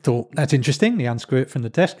he thought, that's interesting. He unscrew it from the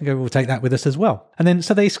desk and go, we'll take that with us as well. And then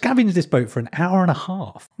so they scavenged this boat for an hour and a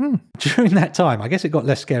half. During that time, I guess it got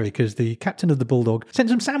less scary because the captain of the Bulldog sent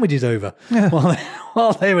some sandwiches over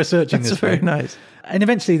while they were searching this boat. That's very nice. And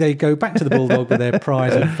eventually they go back to the Bulldog with their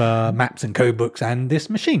prize of maps and code books and this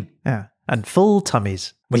machine. Yeah. And full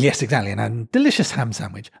tummies. Well, yes, exactly. And a delicious ham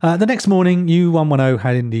sandwich. The next morning, U-110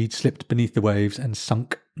 had indeed slipped beneath the waves and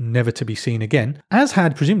sunk, never to be seen again, as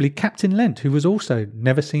had presumably Captain Lent, who was also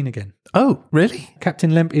never seen again. Oh, really?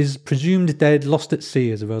 Captain Lemp is presumed dead, lost at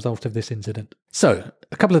sea as a result of this incident. So,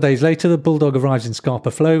 a couple of days later, the Bulldog arrives in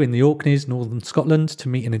Scapa Flow in the Orkneys, northern Scotland, to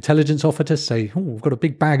meet an intelligence officer, say, we've got a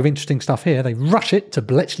big bag of interesting stuff here. They rush it to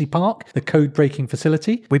Bletchley Park, the code-breaking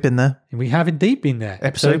facility. We've been there. We have indeed been there.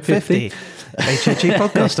 Episode 50.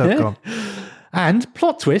 HHEpodcast.com. And,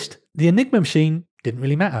 plot twist, the Enigma machine didn't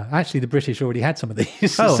really matter. Actually, the British already had some of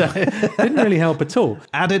these, so it didn't really help at all.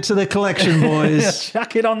 Add it to the collection, boys.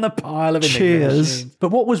 Chuck it on the pile of Enigma Cheers. machines. But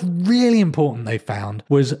what was really important, they found,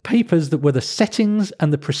 was papers that were the settings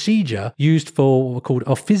and the procedure used for what were called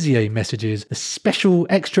officier messages, the special,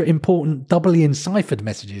 extra important, doubly enciphered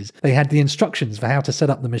messages. They had the instructions for how to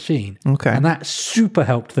set up the machine. Okay. And that super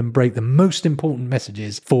helped them break the most important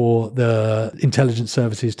messages for the intelligence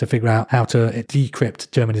services to figure out how to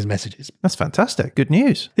decrypt Germany's messages. That's fantastic. Good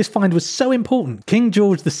news. This find was so important. King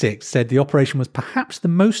George VI said the operation was perhaps the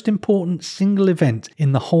most important single event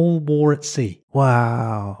in the whole war at sea.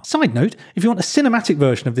 Wow. Side note, if you want a cinematic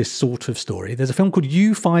version of this sort of story, there's a film called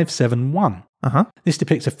U-571. This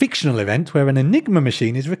depicts a fictional event where an Enigma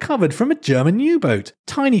machine is recovered from a German U-boat.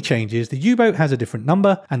 Tiny changes, the U-boat has a different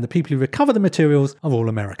number, and the people who recover the materials are all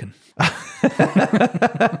American.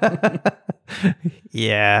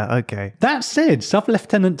 Yeah, okay. That said,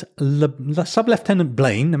 Sub-Lieutenant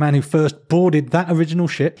Blaine, the man who first boarded that original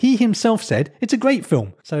ship, he himself said it's a great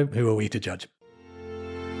film. So who are we to judge?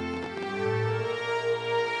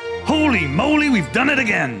 Holy moly, we've done it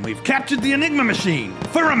again. We've captured the Enigma machine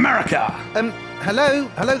for America. Hello?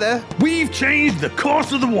 Hello there? We've changed the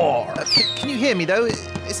course of the war. Can you hear me, though?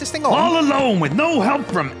 Is this thing on? All alone with no help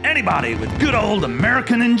from anybody with good old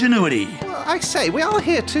American ingenuity. Well, I say, we are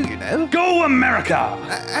here too, you know. Go America!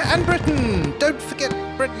 And Britain! Don't forget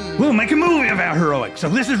Britain! We'll make a movie of our heroics, so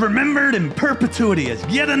this is remembered in perpetuity as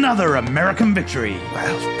yet another American victory.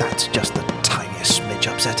 Well, that's just the tiniest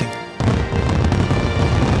smidge upsetting.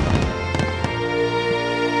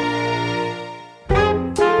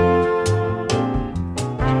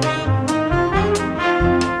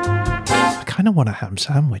 I kind of want a ham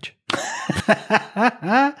sandwich.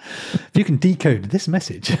 If you can decode this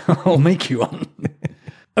message, I'll make you one.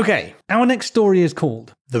 Okay, our next story is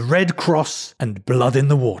called The Red Cross and Blood in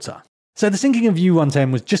the Water. So the sinking of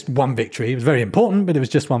U-110 was just one victory. It was very important, but it was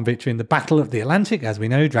just one victory. And the Battle of the Atlantic, as we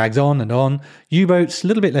know, drags on and on. U-boats, a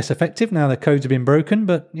little bit less effective now their codes have been broken,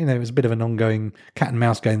 but, you know, it was a bit of an ongoing cat and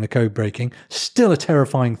mouse game, the code breaking. Still a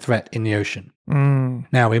terrifying threat in the ocean.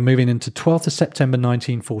 Now we're moving into 12th of September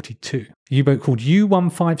 1942. A U-boat called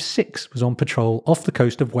U-156 was on patrol off the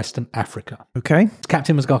coast of Western Africa. Okay. Its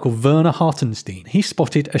captain was a guy called Werner Hartenstein. He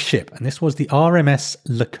spotted a ship, and this was the RMS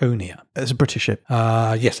Laconia. It's a British ship.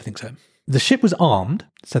 Yes, I think so. The ship was armed,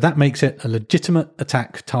 so that makes it a legitimate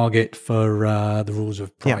attack target for the rules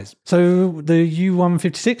of prize. Yeah. So the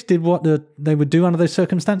U-156 did what they would do under those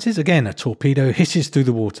circumstances. Again, a torpedo hisses through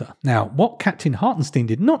the water. Now, what Captain Hartenstein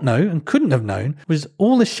did not know and couldn't have known was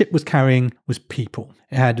all the ship was carrying was people.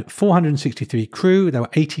 It had 463 crew. There were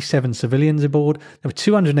 87 civilians aboard. There were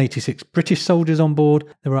 286 British soldiers on board.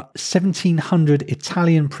 There were 1,700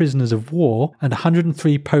 Italian prisoners of war and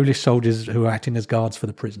 103 Polish soldiers who were acting as guards for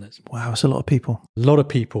the prisoners. Wow, that's a lot of people. A lot of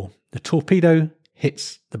people. The torpedo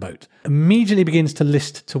hits the boat. Immediately begins to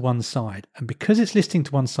list to one side. And because it's listing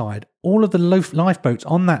to one side, all of the lifeboats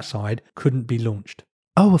on that side couldn't be launched.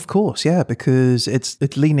 Oh, of course, yeah, because it's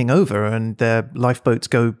leaning over and their lifeboats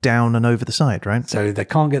go down and over the side, right? So they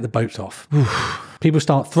can't get the boats off. People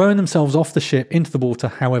start throwing themselves off the ship into the water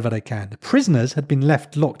however they can. The prisoners had been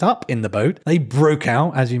left locked up in the boat. They broke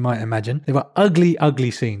out, as you might imagine. They were ugly,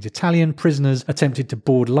 ugly scenes. Italian prisoners attempted to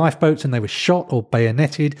board lifeboats and they were shot or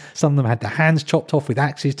bayoneted. Some of them had their hands chopped off with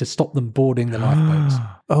axes to stop them boarding the lifeboats.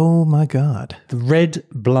 Oh my God. The red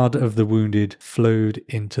blood of the wounded flowed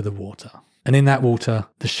into the water. And in that water,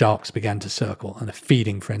 the sharks began to circle and a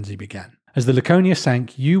feeding frenzy began. As the Laconia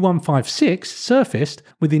sank, U-156 surfaced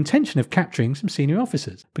with the intention of capturing some senior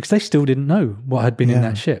officers because they still didn't know what had been in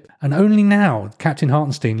that ship. And only now Captain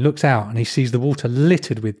Hartenstein looks out and he sees the water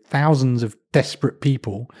littered with thousands of desperate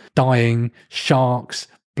people dying, sharks,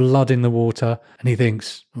 blood in the water, and he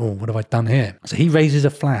thinks, oh, what have I done here? So he raises a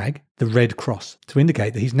flag, the Red Cross, to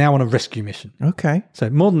indicate that he's now on a rescue mission. Okay. So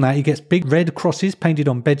more than that, he gets big red crosses painted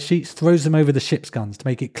on bed sheets, throws them over the ship's guns to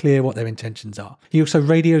make it clear what their intentions are. He also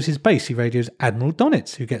radios his base. He radios Admiral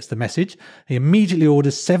Donitz, who gets the message. He immediately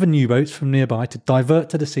orders 7 U-boats from nearby to divert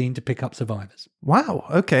to the scene to pick up survivors. Wow,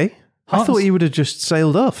 okay. I thought he would have just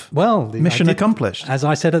sailed off. Well, mission accomplished. As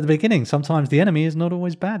I said at the beginning, sometimes the enemy is not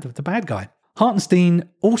always bad, the bad guy. Hartenstein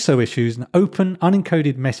also issues an open,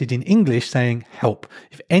 unencoded message in English saying, help.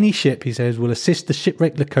 If any ship, he says, will assist the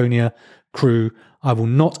shipwrecked Laconia crew, I will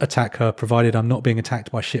not attack her, provided I'm not being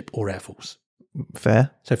attacked by ship or air force.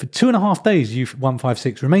 Fair. So for 2.5 days,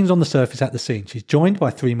 U-156 remains on the surface at the scene. She's joined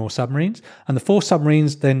by 3 more submarines, and the 4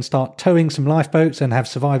 submarines then start towing some lifeboats and have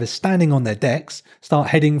survivors standing on their decks, start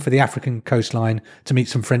heading for the African coastline to meet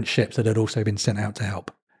some French ships that had also been sent out to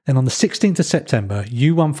help. Then on the 16th of September,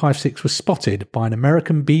 U-156 was spotted by an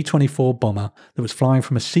American B-24 bomber that was flying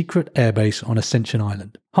from a secret airbase on Ascension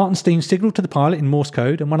Island. Hartenstein signalled to the pilot in Morse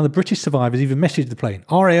code, and one of the British survivors even messaged the plane,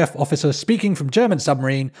 RAF officer speaking from German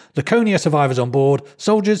submarine, Laconia survivors on board,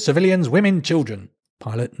 soldiers, civilians, women, children.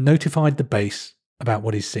 Pilot notified the base about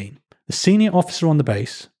what he's seen. The senior officer on the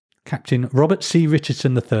base, Captain Robert C.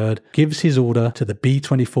 Richardson III, gives his order to the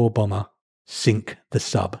B-24 bomber, sink the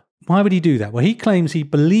sub. Why would he do that? Well, he claims he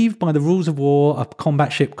believed by the rules of war a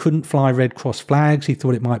combat ship couldn't fly Red Cross flags. He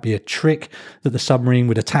thought it might be a trick that the submarine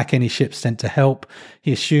would attack any ships sent to help.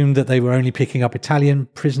 He assumed that they were only picking up Italian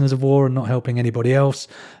prisoners of war and not helping anybody else.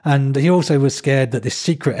 And he also was scared that this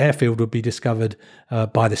secret airfield would be discovered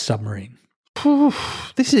by this submarine.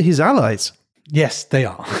 This is his allies. Yes, they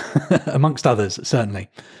are, amongst others, certainly.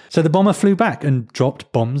 So the bomber flew back and dropped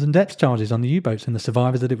bombs and depth charges on the U-boats and the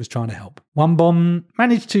survivors that it was trying to help. One bomb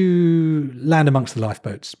managed to land amongst the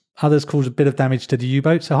lifeboats. Others caused a bit of damage to the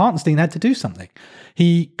U-boat, so Hartenstein had to do something.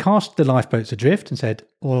 He cast the lifeboats adrift and said,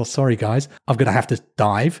 well, sorry guys, I'm going to have to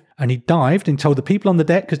dive. And he dived and told the people on the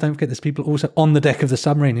deck, because don't forget there's people also on the deck of the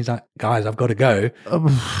submarine. He's like, guys, I've got to go.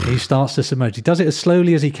 He starts to submerge. He does it as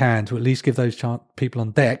slowly as he can to at least give those people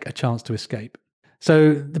on deck a chance to escape.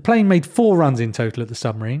 So the plane made 4 runs in total at the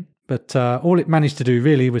submarine, but all it managed to do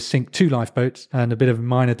really was sink 2 lifeboats and a bit of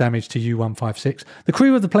minor damage to U-156. The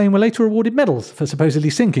crew of the plane were later awarded medals for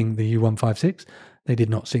supposedly sinking the U-156. They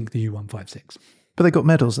did not sink the U-156. But they got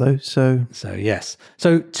medals, though, so... So, yes.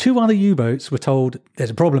 So, 2 other U-boats were told, there's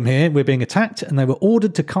a problem here, we're being attacked, and they were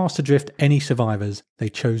ordered to cast adrift any survivors. They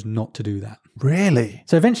chose not to do that. Really?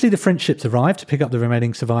 So eventually the French ships arrived to pick up the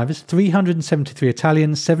remaining survivors. 373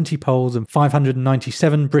 Italians, 70 Poles and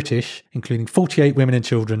 597 British, including 48 women and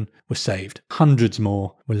children, were saved. Hundreds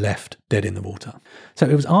more were left dead in the water. So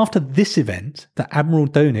it was after this event that Admiral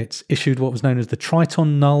Dönitz issued what was known as the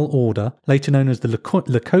Triton Null Order, later known as the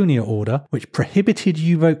Laconia Order, which prohibited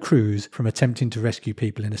U-boat crews from attempting to rescue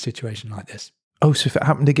people in a situation like this. Oh, so if it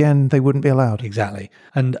happened again, they wouldn't be allowed? Exactly.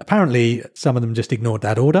 And apparently some of them just ignored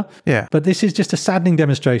that order. Yeah. But this is just a saddening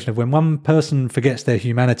demonstration of when one person forgets their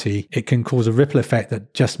humanity, it can cause a ripple effect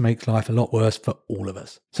that just makes life a lot worse for all of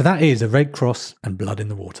us. So that is a Red Cross and blood in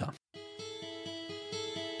the water.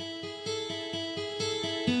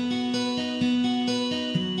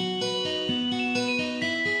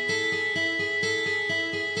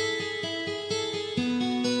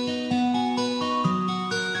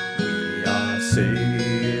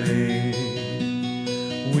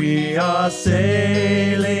 We are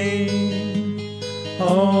sailing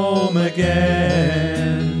home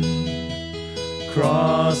again,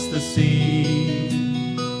 across the sea.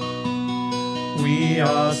 We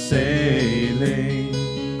are sailing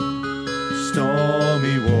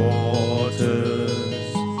stormy waters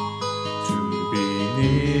to be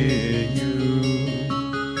near you,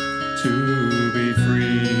 to be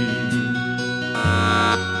free.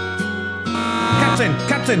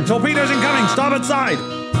 Captain, torpedoes incoming, starboard side!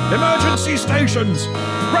 Emergency stations!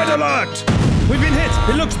 Red alert! We've been hit,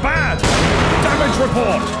 it looks bad! Damage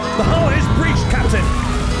report! The hull is breached, Captain!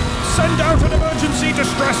 Send out an emergency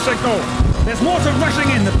distress signal! There's water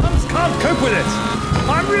rushing in, the pumps can't cope with it!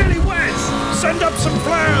 I'm really wet! Send up some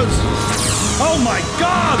flares! Oh my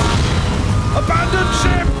god! Abandoned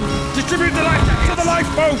ship! Distribute the life to the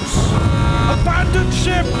lifeboats! Abandoned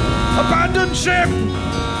ship! Abandoned ship!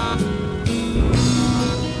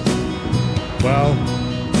 Well,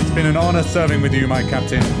 it's been an honor serving with you, my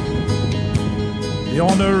captain. The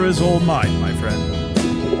honor is all mine, my friend.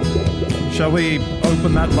 Shall we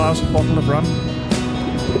open that last bottle of rum?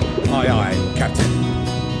 Aye, aye, captain.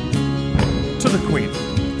 To the Queen.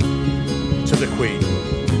 To the Queen.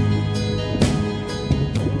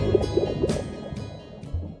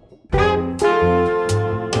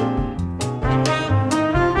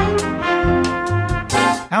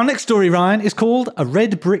 Our next story, Ryan, is called A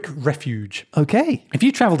Red Brick Refuge. Okay. If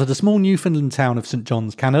you travel to the small Newfoundland town of St.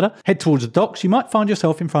 John's, Canada, head towards the docks, you might find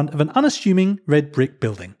yourself in front of an unassuming red brick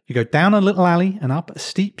building. You go down a little alley and up a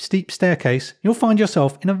steep staircase, you'll find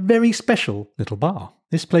yourself in a very special little bar.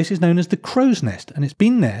 This place is known as the Crow's Nest, and it's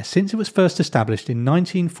been there since it was first established in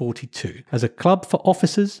 1942 as a club for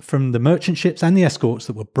officers from the merchant ships and the escorts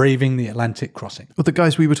that were braving the Atlantic crossing. Well, the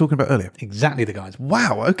guys we were talking about earlier. Exactly the guys.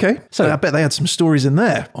 Wow, okay. So I bet they had some stories in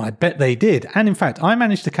there. I bet they did. And in fact, I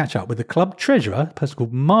managed to catch up with the club treasurer, a person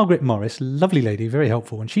called Margaret Morris, lovely lady, very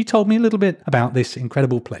helpful, and she told me a little bit about this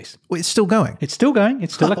incredible place. Well, it's still going. It's still going.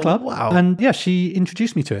 It's still a club. Wow. And yeah, she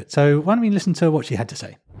introduced me to it. So why don't we listen to what she had to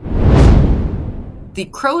say? The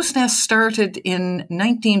Crow's Nest started in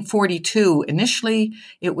 1942. Initially,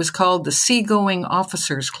 it was called the Seagoing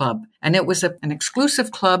Officers Club, and it was an exclusive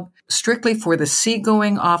club strictly for the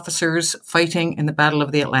seagoing officers fighting in the Battle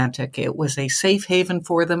of the Atlantic. It was a safe haven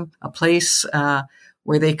for them, a place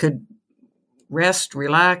where they could rest,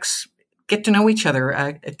 relax, get to know each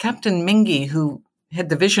other. Captain Mingy, who had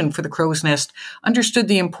the vision for the Crow's Nest, understood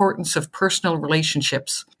the importance of personal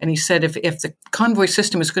relationships. And he said if the convoy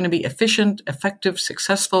system is going to be efficient, effective,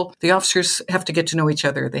 successful, the officers have to get to know each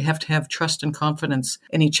other. They have to have trust and confidence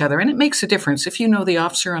in each other. And it makes a difference. If you know the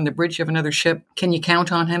officer on the bridge of another ship, can you count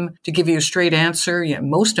on him to give you a straight answer? Yeah,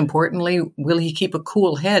 most importantly, will he keep a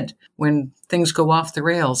cool head when things go off the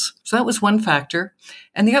rails? So that was one factor.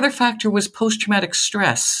 And the other factor was post-traumatic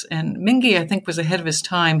stress. And Mingy, I think, was ahead of his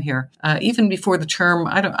time here. Even before the term,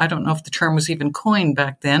 I don't know if the term was even coined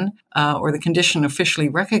back then, or the condition officially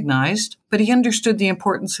recognized, but he understood the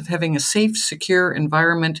importance of having a safe, secure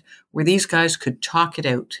environment where these guys could talk it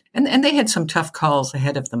out. And they had some tough calls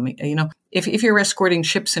ahead of them. You know, if you're escorting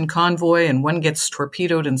ships in convoy and one gets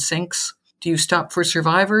torpedoed and sinks, do you stop for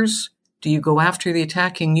survivors? Do you go after the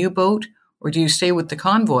attacking U-boat? Or do you stay with the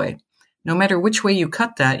convoy? No matter which way you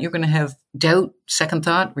cut that, you're going to have doubt, second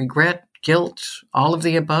thought, regret, guilt, all of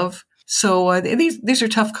the above. So these are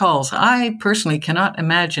tough calls. I personally cannot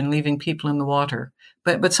imagine leaving people in the water.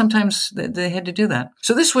 But sometimes they had to do that.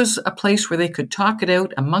 So this was a place where they could talk it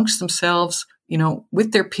out amongst themselves,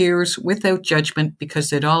 with their peers, without judgment, because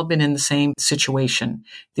they'd all been in the same situation.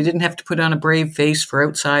 They didn't have to put on a brave face for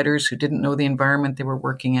outsiders who didn't know the environment they were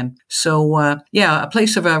working in. So, a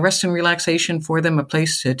place of rest and relaxation for them, a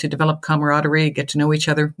place to develop camaraderie, get to know each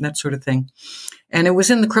other, that sort of thing. And it was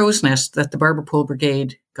in the Crow's Nest that the Barber Pole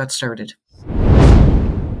Brigade got started.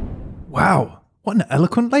 Wow. What an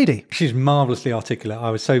eloquent lady. She's marvellously articulate. I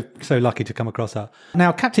was so lucky to come across her.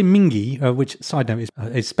 Now, Captain Mingy, which, side note,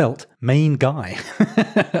 is spelt Main Guy.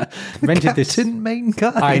 rented Captain Main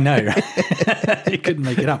Guy. I know. You couldn't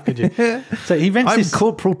make it up, could you? So he rents I'm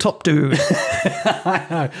Corporal Top Dude. I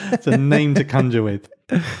know. It's a name to conjure with.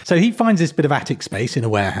 So he finds this bit of attic space in a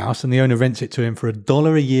warehouse, and the owner rents it to him for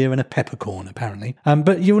 $1 a year and a peppercorn, apparently.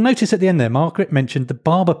 But you'll notice at the end there, Margaret mentioned the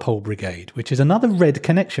Barber Pole Brigade, which is another red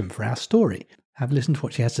connection for our story. Have a listen to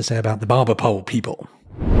what she has to say about the Barber Pole people.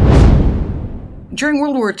 During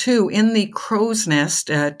World War II, in the Crow's Nest,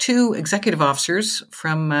 2 executive officers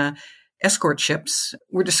from escort ships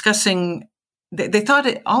were discussing. They thought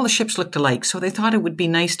all the ships looked alike, so they thought it would be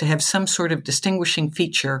nice to have some sort of distinguishing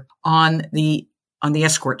feature on the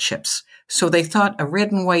escort ships. So they thought a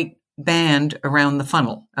red and white band around the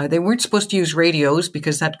funnel. They weren't supposed to use radios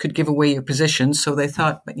because that could give away your position. So they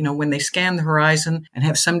thought, when they scan the horizon and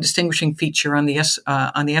have some distinguishing feature on the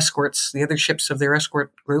escorts, the other ships of their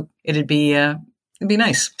escort group, it'd be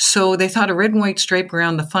nice. So they thought a red and white stripe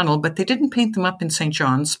around the funnel, but they didn't paint them up in St.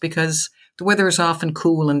 John's because the weather is often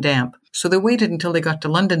cool and damp. So they waited until they got to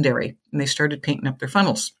Londonderry and they started painting up their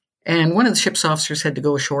funnels. And one of the ship's officers had to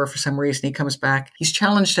go ashore for some reason. He comes back. He's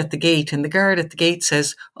challenged at the gate, and the guard at the gate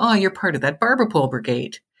says, "Oh, you're part of that Barber Pole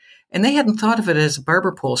Brigade." And they hadn't thought of it as a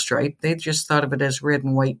barber pole stripe. They just thought of it as red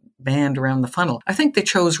and white band around the funnel. I think they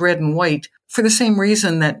chose red and white for the same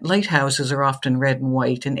reason that lighthouses are often red and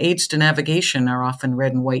white and aids to navigation are often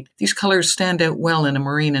red and white. These colors stand out well in a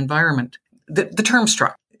marine environment. The term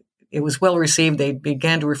struck. It was well received. They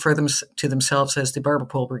began to refer to themselves as the Barber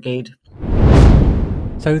Pole Brigade.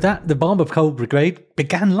 So the Barber Pole Brigade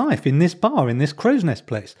began life in this bar, in this Crow's Nest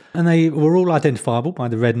place. And they were all identifiable by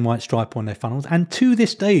the red and white stripe on their funnels. And to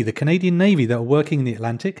this day, the Canadian Navy that are working in the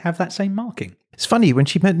Atlantic have that same marking. It's funny, when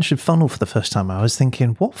she mentioned funnel for the first time, I was thinking,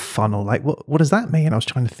 what funnel? Like, what does that mean? I was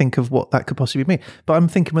trying to think of what that could possibly mean. But I'm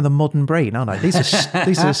thinking with a modern brain, aren't I?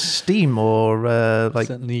 These are steam or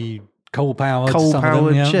certainly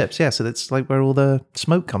coal-powered ships. Yeah, so that's like where all the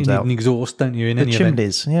smoke comes out. You need an exhaust, don't you, in the any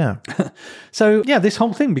chimneys, event. Yeah. So, this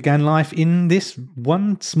whole thing began life in this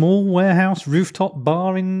one small warehouse rooftop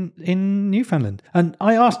bar in Newfoundland. And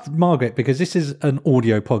I asked Margaret, because this is an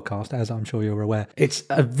audio podcast, as I'm sure you're aware. It's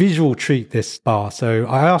a visual treat, this bar. So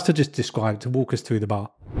I asked her just to walk us through the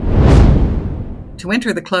bar. To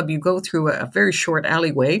enter the club, you go through a very short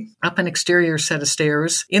alleyway, up an exterior set of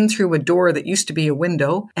stairs, in through a door that used to be a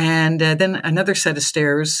window, and then another set of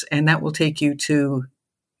stairs, and that will take you to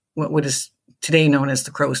what is today known as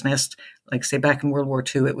the Crow's Nest. Like, say, back in World War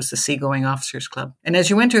II, it was the Seagoing Officers Club. And as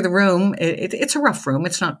you enter the room, it's a rough room.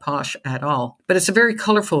 It's not posh at all, but it's a very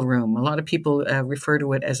colorful room. A lot of people refer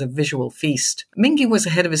to it as a visual feast. Mingy was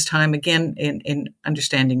ahead of his time, again, in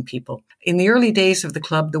understanding people. In the early days of the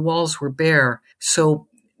club, the walls were bare. So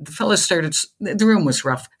the room was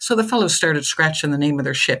rough. So the fellows started scratching the name of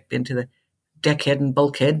their ship into the deckhead and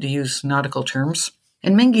bulkhead, to use nautical terms.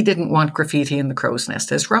 And Mingy didn't want graffiti in the Crow's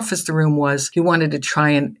Nest. As rough as the room was, he wanted to try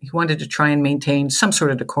and maintain some sort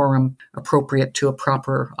of decorum appropriate to a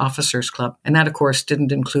proper officers' club. And that, of course,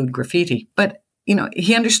 didn't include graffiti. But,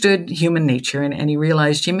 he understood human nature, and he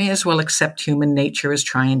realized you may as well accept human nature as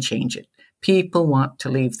try and change it. People want to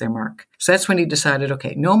leave their mark. So that's when he decided,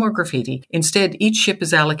 okay, no more graffiti. Instead, each ship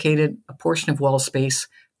is allocated a portion of wall space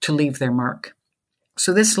to leave their mark.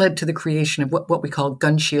 So this led to the creation of what we call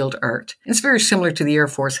gun shield art. It's very similar to the Air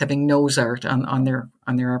Force having nose art on their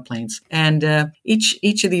airplanes. And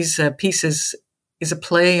each of these pieces is a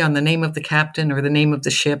play on the name of the captain or the name of the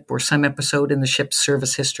ship or some episode in the ship's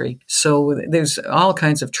service history. So there's all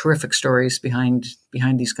kinds of terrific stories behind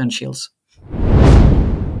these gun shields.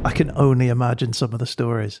 I can only imagine some of the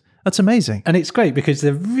stories. That's amazing. And it's great because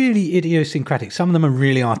they're really idiosyncratic. Some of them are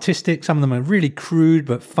really artistic. Some of them are really crude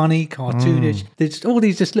but funny, cartoonish. There's all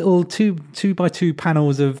these just little two by two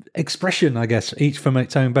panels of expression, I guess, each from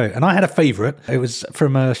its own boat. And I had a favourite. It was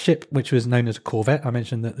from a ship which was known as a corvette. I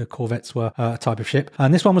mentioned that the corvettes were a type of ship.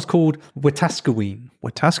 And this one was called Wetaskiwin.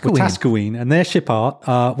 Wetaskiwin. And their ship art,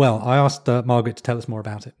 I asked Margaret to tell us more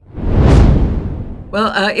about it.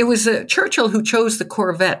 Well, it was Churchill who chose the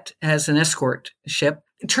corvette as an escort ship.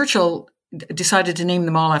 Churchill decided to name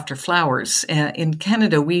them all after flowers. In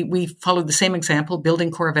Canada, we followed the same example,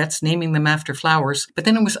 building corvettes, naming them after flowers. But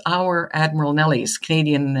then it was our Admiral Nellies,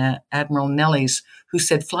 Canadian Admiral Nellies, who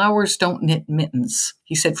said, flowers don't knit mittens.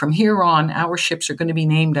 He said, from here on, our ships are going to be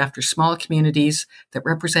named after small communities that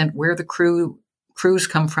represent where the crews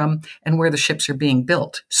come from and where the ships are being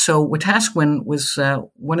built. So Wetaskiwin was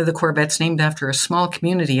one of the corvettes named after a small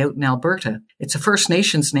community out in Alberta. It's a First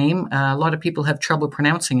Nations name. A lot of people have trouble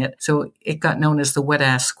pronouncing it. So it got known as the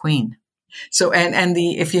Wetaskiwin. So,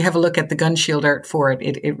 if you have a look at the gun shield art for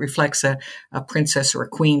it reflects a princess or a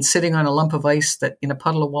queen sitting on a lump of ice that in a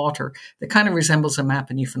puddle of water that kind of resembles a map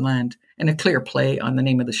of Newfoundland, and a clear play on the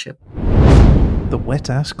name of the ship. The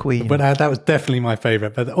wet-ass queen. But that was definitely my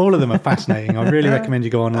favourite. But all of them are fascinating. I really recommend you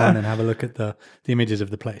go online and have a look at the images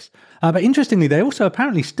of the place. But interestingly, they also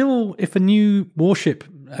apparently still, if a new warship,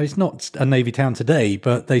 it's not a Navy town today,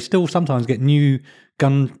 but they still sometimes get new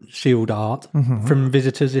gun shield art from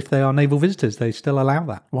visitors. If they are naval visitors, they still allow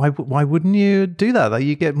that. Why wouldn't you do that?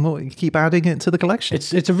 You get more. You keep adding it to the collection.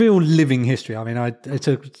 It's a real living history. I mean, it's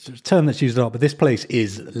a term that's used a lot, but this place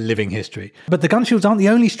is living history. But the gun shields aren't the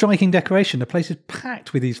only striking decoration. The place is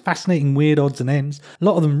packed with these fascinating weird odds and ends. A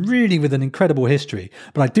lot of them really with an incredible history.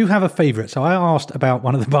 But I do have a favourite. So I asked about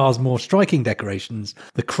one of the bar's more striking decorations,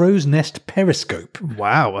 the Crow's Nest periscope.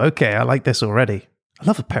 Wow. Okay, I like this already. I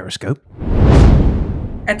love a periscope.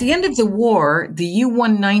 At the end of the war, the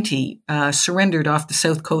U-190 surrendered off the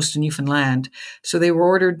south coast of Newfoundland. So they were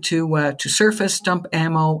ordered to surface, dump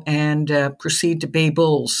ammo, and proceed to Bay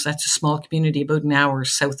Bulls. That's a small community about an hour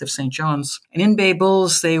south of St. John's. And in Bay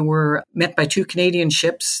Bulls, they were met by 2 Canadian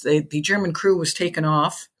ships. The German crew was taken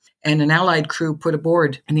off, and an Allied crew put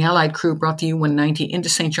aboard. And the Allied crew brought the U-190 into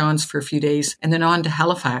St. John's for a few days and then on to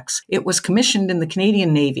Halifax. It was commissioned in the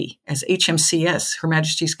Canadian Navy as HMCS, Her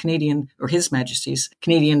Majesty's Canadian, or His Majesty's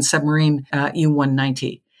Canadian submarine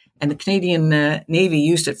U-190. And the Canadian Navy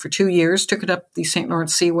used it for 2 years, took it up the St.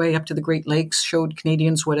 Lawrence Seaway up to the Great Lakes, showed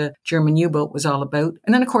Canadians what a German U-boat was all about.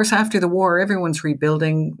 And then, of course, after the war, everyone's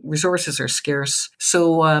rebuilding. Resources are scarce.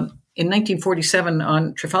 So in 1947,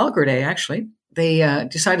 on Trafalgar Day, actually, they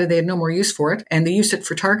decided they had no more use for it, and they used it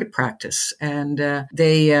for target practice. And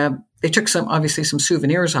they took some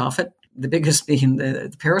souvenirs off it, the biggest being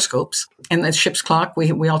the periscopes. And the ship's clock,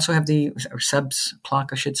 we also have or sub's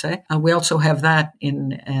clock, I should say. We also have that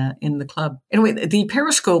in the club. Anyway, the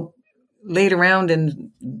periscope laid around in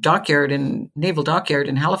Naval Dockyard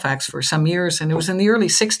in Halifax for some years, and it was in the early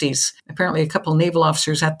 60s. Apparently a couple of naval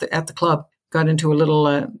officers at the club got into a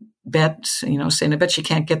little bet, saying, I bet you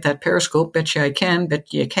can't get that periscope. Bet you I can.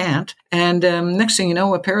 Bet you can't. And next thing you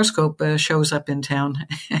know, a periscope shows up in town.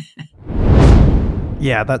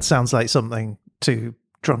 Yeah, that sounds like something two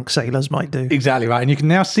drunk sailors might do. Exactly right. And you can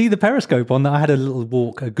now see the periscope on that. I had a little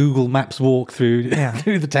walk, a Google Maps walk through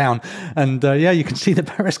the town. And you can see the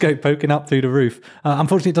periscope poking up through the roof.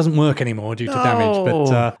 Unfortunately, it doesn't work anymore due to damage.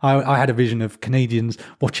 But I had a vision of Canadians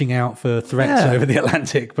watching out for threats over the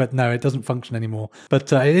Atlantic. But no, it doesn't function anymore.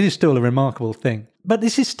 But it is still a remarkable thing. But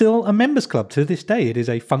this is still a members club to this day. It is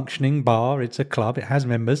a functioning bar. It's a club. It has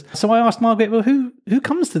members. So I asked Margaret, well, who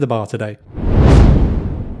comes to the bar today?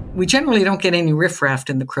 We generally don't get any riffraff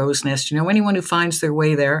in the Crow's Nest. Anyone who finds their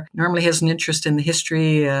way there normally has an interest in the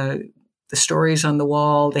history, the stories on the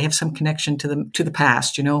wall. They have some connection to the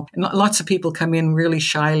past, And lots of people come in really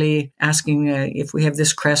shyly asking if we have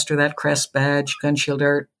this crest or that crest badge, gun shield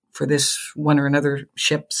art for this one or another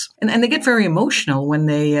ships. And they get very emotional when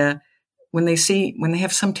they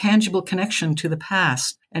have some tangible connection to the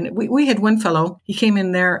past. And we had one fellow, he came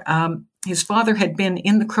in there, his father had been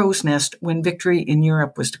in the Crow's Nest when victory in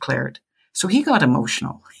Europe was declared. So he got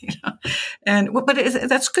emotional, but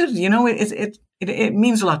that's good. It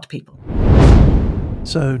means a lot to people.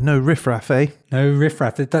 So no riffraff, eh? No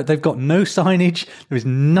riffraff. They've got no signage. There is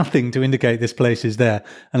nothing to indicate this place is there,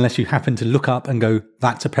 unless you happen to look up and go,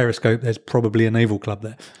 that's a periscope. There's probably a naval club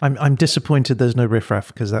there. I'm disappointed there's no riffraff,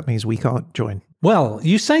 because that means we can't join. Well,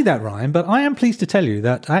 you say that, Ryan, but I am pleased to tell you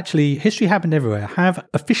that actually History Happened Everywhere have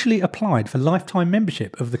officially applied for lifetime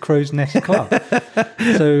membership of the Crow's Nest Club.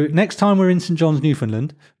 So next time we're in St. John's,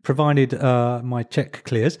 Newfoundland, provided my check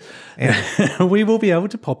clears, we will be able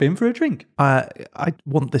to pop in for a drink. I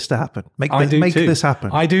want this to happen. Make this happen.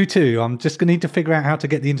 I do too. I'm just going to need to figure out how to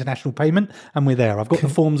get the international payment, and we're there. I've got the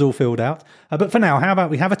forms all filled out. But for now, how about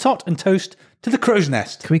we have a tot and toast to the Crow's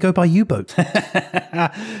Nest? Can we go by U-boat?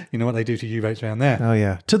 You know what they do to U-boats around there. Oh,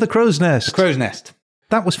 yeah. To the Crow's Nest. The Crow's Nest.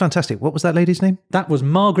 That was fantastic. What was that lady's name? That was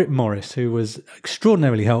Margaret Morris, who was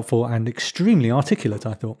extraordinarily helpful and extremely articulate,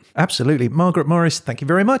 I thought. Absolutely. Margaret Morris, thank you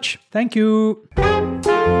very much. Thank you.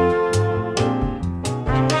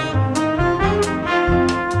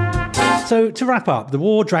 So to wrap up, the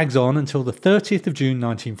war drags on until the 30th of June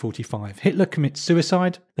 1945. Hitler commits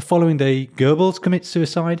suicide. The following day, Goebbels commits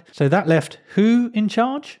suicide. So that left who in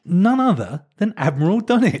charge? None other than Admiral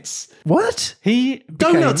Dönitz. What?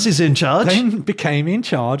 Donuts is in charge. Became in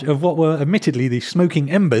charge of what were admittedly the smoking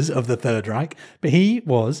embers of the Third Reich, but he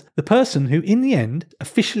was the person who, in the end,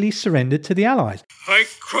 officially surrendered to the Allies. I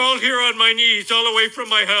crawl here on my knees all the way from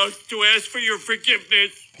my house to ask for your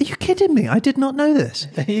forgiveness. Are you kidding me? I did not know this.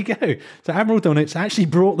 There you go. So Admiral Dönitz actually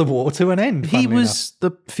brought the war to an end. He was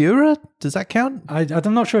the Führer? Does that count?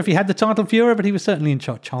 I'm not sure if he had the title Führer, but he was certainly in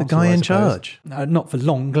charge. The guy in charge. Not for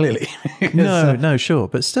long, clearly. No, sure,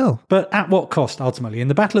 but still. But at what cost, ultimately? In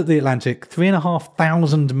the Battle of the Atlantic,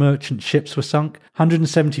 3,500 merchant ships were sunk,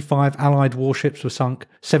 175 Allied warships were sunk,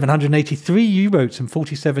 783 U-boats and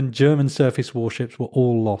 47 German surface warships were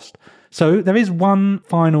all lost. So there is one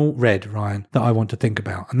final red, Ryan, that I want to think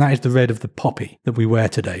about, and that is the red of the poppy that we wear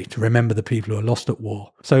today to remember the people who are lost at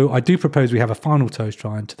war. So I do propose we have a final toast,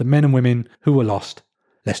 Ryan, to the men and women who were lost,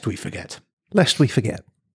 lest we forget. Lest we forget.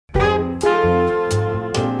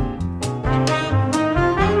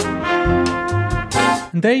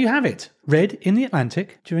 And there you have it. Red in the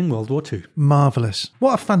Atlantic during World War II. Marvellous.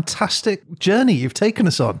 What a fantastic journey you've taken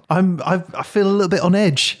us on. I feel a little bit on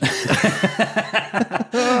edge.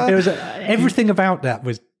 It was everything about that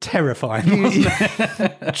was terrifying, wasn't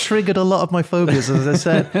it? Triggered a lot of my phobias, as I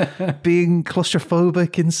said. Being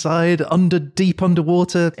claustrophobic inside, deep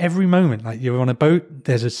underwater. Every moment, like you're on a boat,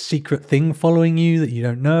 there's a secret thing following you that you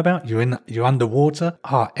don't know about. You're underwater.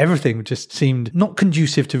 Everything just seemed not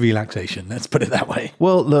conducive to relaxation. Let's put it that way.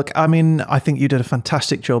 Well, look, I mean, I think you did a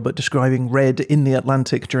fantastic job at describing red in the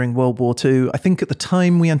Atlantic during World War II. I think at the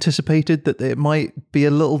time we anticipated that it might be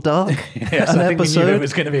a little dark. Yes, I think we knew it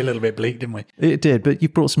was going to be a little bit bleak, didn't we? It did, but you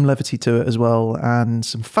brought some levity to it as well, and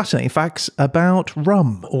some fascinating facts about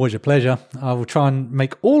rum. Always a pleasure. I will try and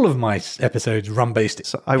make all of my episodes rum-based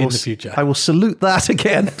in the future. I will salute that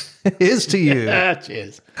again. Here's to you.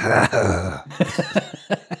 Cheers.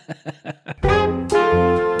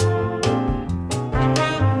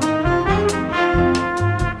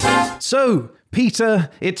 So, Peter,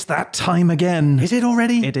 it's that time again. Is it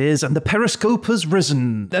already? It is, and the periscope has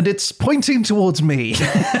risen, and it's pointing towards me.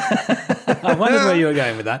 I wondered where you were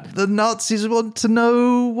going with that. The Nazis want to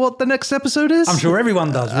know what the next episode is? I'm sure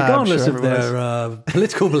everyone does, regardless of their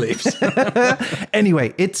political beliefs.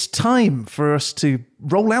 Anyway, it's time for us to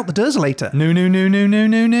roll out the Dersolator. No.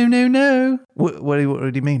 What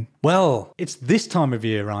do you mean? Well, it's this time of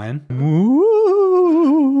year, Ryan.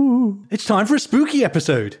 It's time for a spooky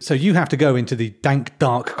episode. So you have to go into the dank,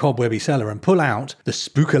 dark, cobwebby cellar and pull out the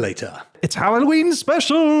Spookalator. It's Halloween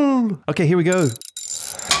special! Okay, here we go.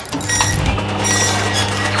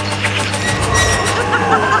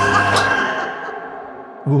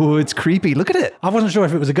 Ooh, it's creepy. Look at it. I wasn't sure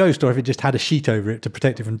if it was a ghost or if it just had a sheet over it to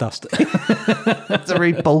protect it from dust. It's a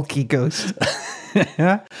very bulky ghost.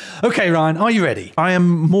 Yeah. Okay, Ryan, are you ready? I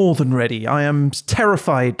am more than ready. I am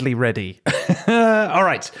terrifiedly ready. All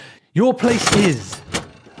right. Your place is...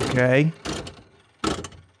 Okay.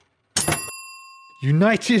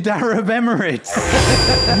 United Arab Emirates.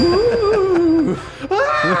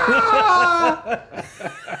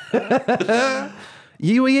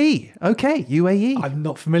 UAE. Okay, UAE. I'm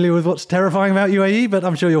not familiar with what's terrifying about UAE, but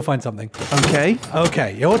I'm sure you'll find something. Okay.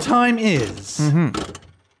 Okay, your time is...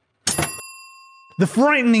 the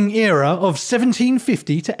frightening era of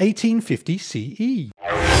 1750 to 1850 CE.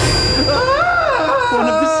 One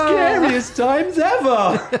of the scariest times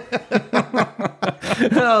ever.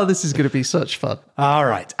 Oh, this is going to be such fun. All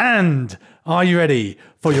right, and are you ready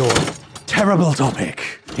for your terrible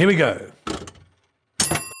topic? Here we go.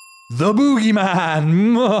 The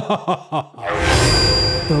Boogeyman.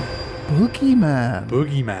 The Boogeyman.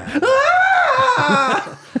 Boogeyman.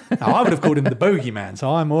 Now, I would have called him the Bogeyman,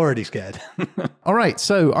 so I'm already scared. All right,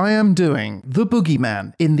 so I am doing The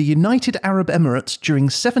Boogeyman in the United Arab Emirates during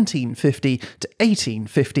 1750 to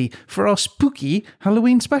 1850 for our spooky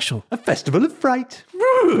Halloween special. A festival of fright.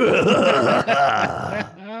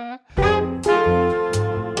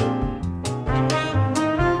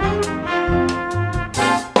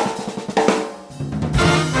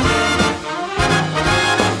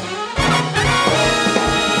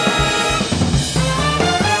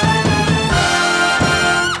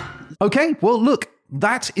 Okay, well, look,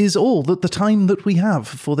 that is all the time that we have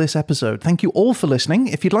for this episode. Thank you all for listening.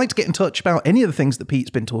 If you'd like to get in touch about any of the things that Pete's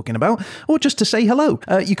been talking about, or just to say hello,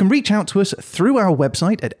 you can reach out to us through our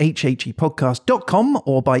website at hhepodcast.com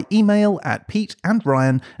or by email at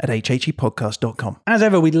peteandryan@hhepodcast.com. As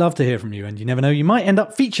ever, we'd love to hear from you, and you never know, you might end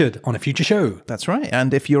up featured on a future show. That's right.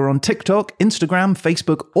 And if you're on TikTok, Instagram,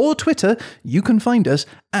 Facebook, or Twitter, you can find us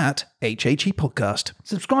at HHE Podcast.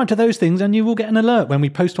 Subscribe to those things and you will get an alert when we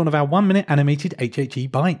post one of our 1-minute animated HHE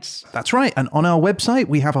bites. That's right. And on our website,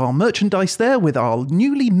 we have our merchandise there with our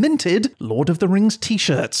newly minted Lord of the Rings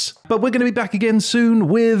t-shirts. But we're going to be back again soon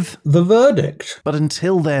with The Verdict. But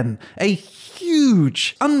until then, a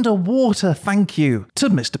huge underwater thank you to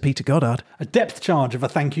Mr. Peter Goddard. A depth charge of a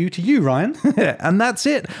thank you to you, Ryan. And that's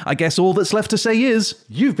it. I guess all that's left to say is,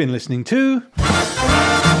 you've been listening to...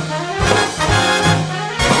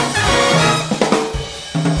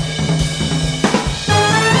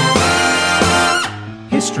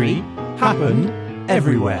 History happened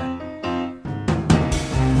everywhere.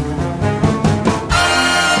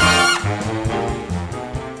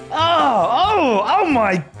 Oh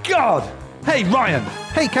my God! Hey, Ryan!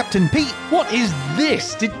 Hey, Captain Pete! What is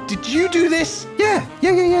this? Did you do this? Yeah,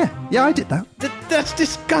 I did that. That's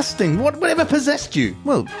disgusting. Whatever possessed you?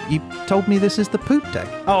 Well, you told me this is the poop deck.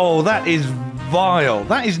 Oh, that is vile.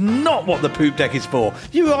 That is not what the poop deck is for.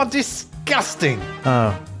 You are disgusting.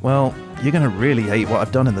 Oh, well, you're going to really hate what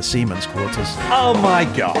I've done in the seamen's quarters. Oh my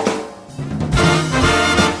God.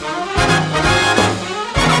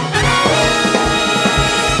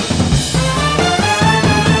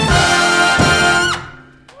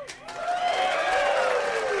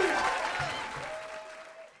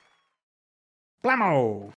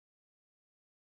 Blammo!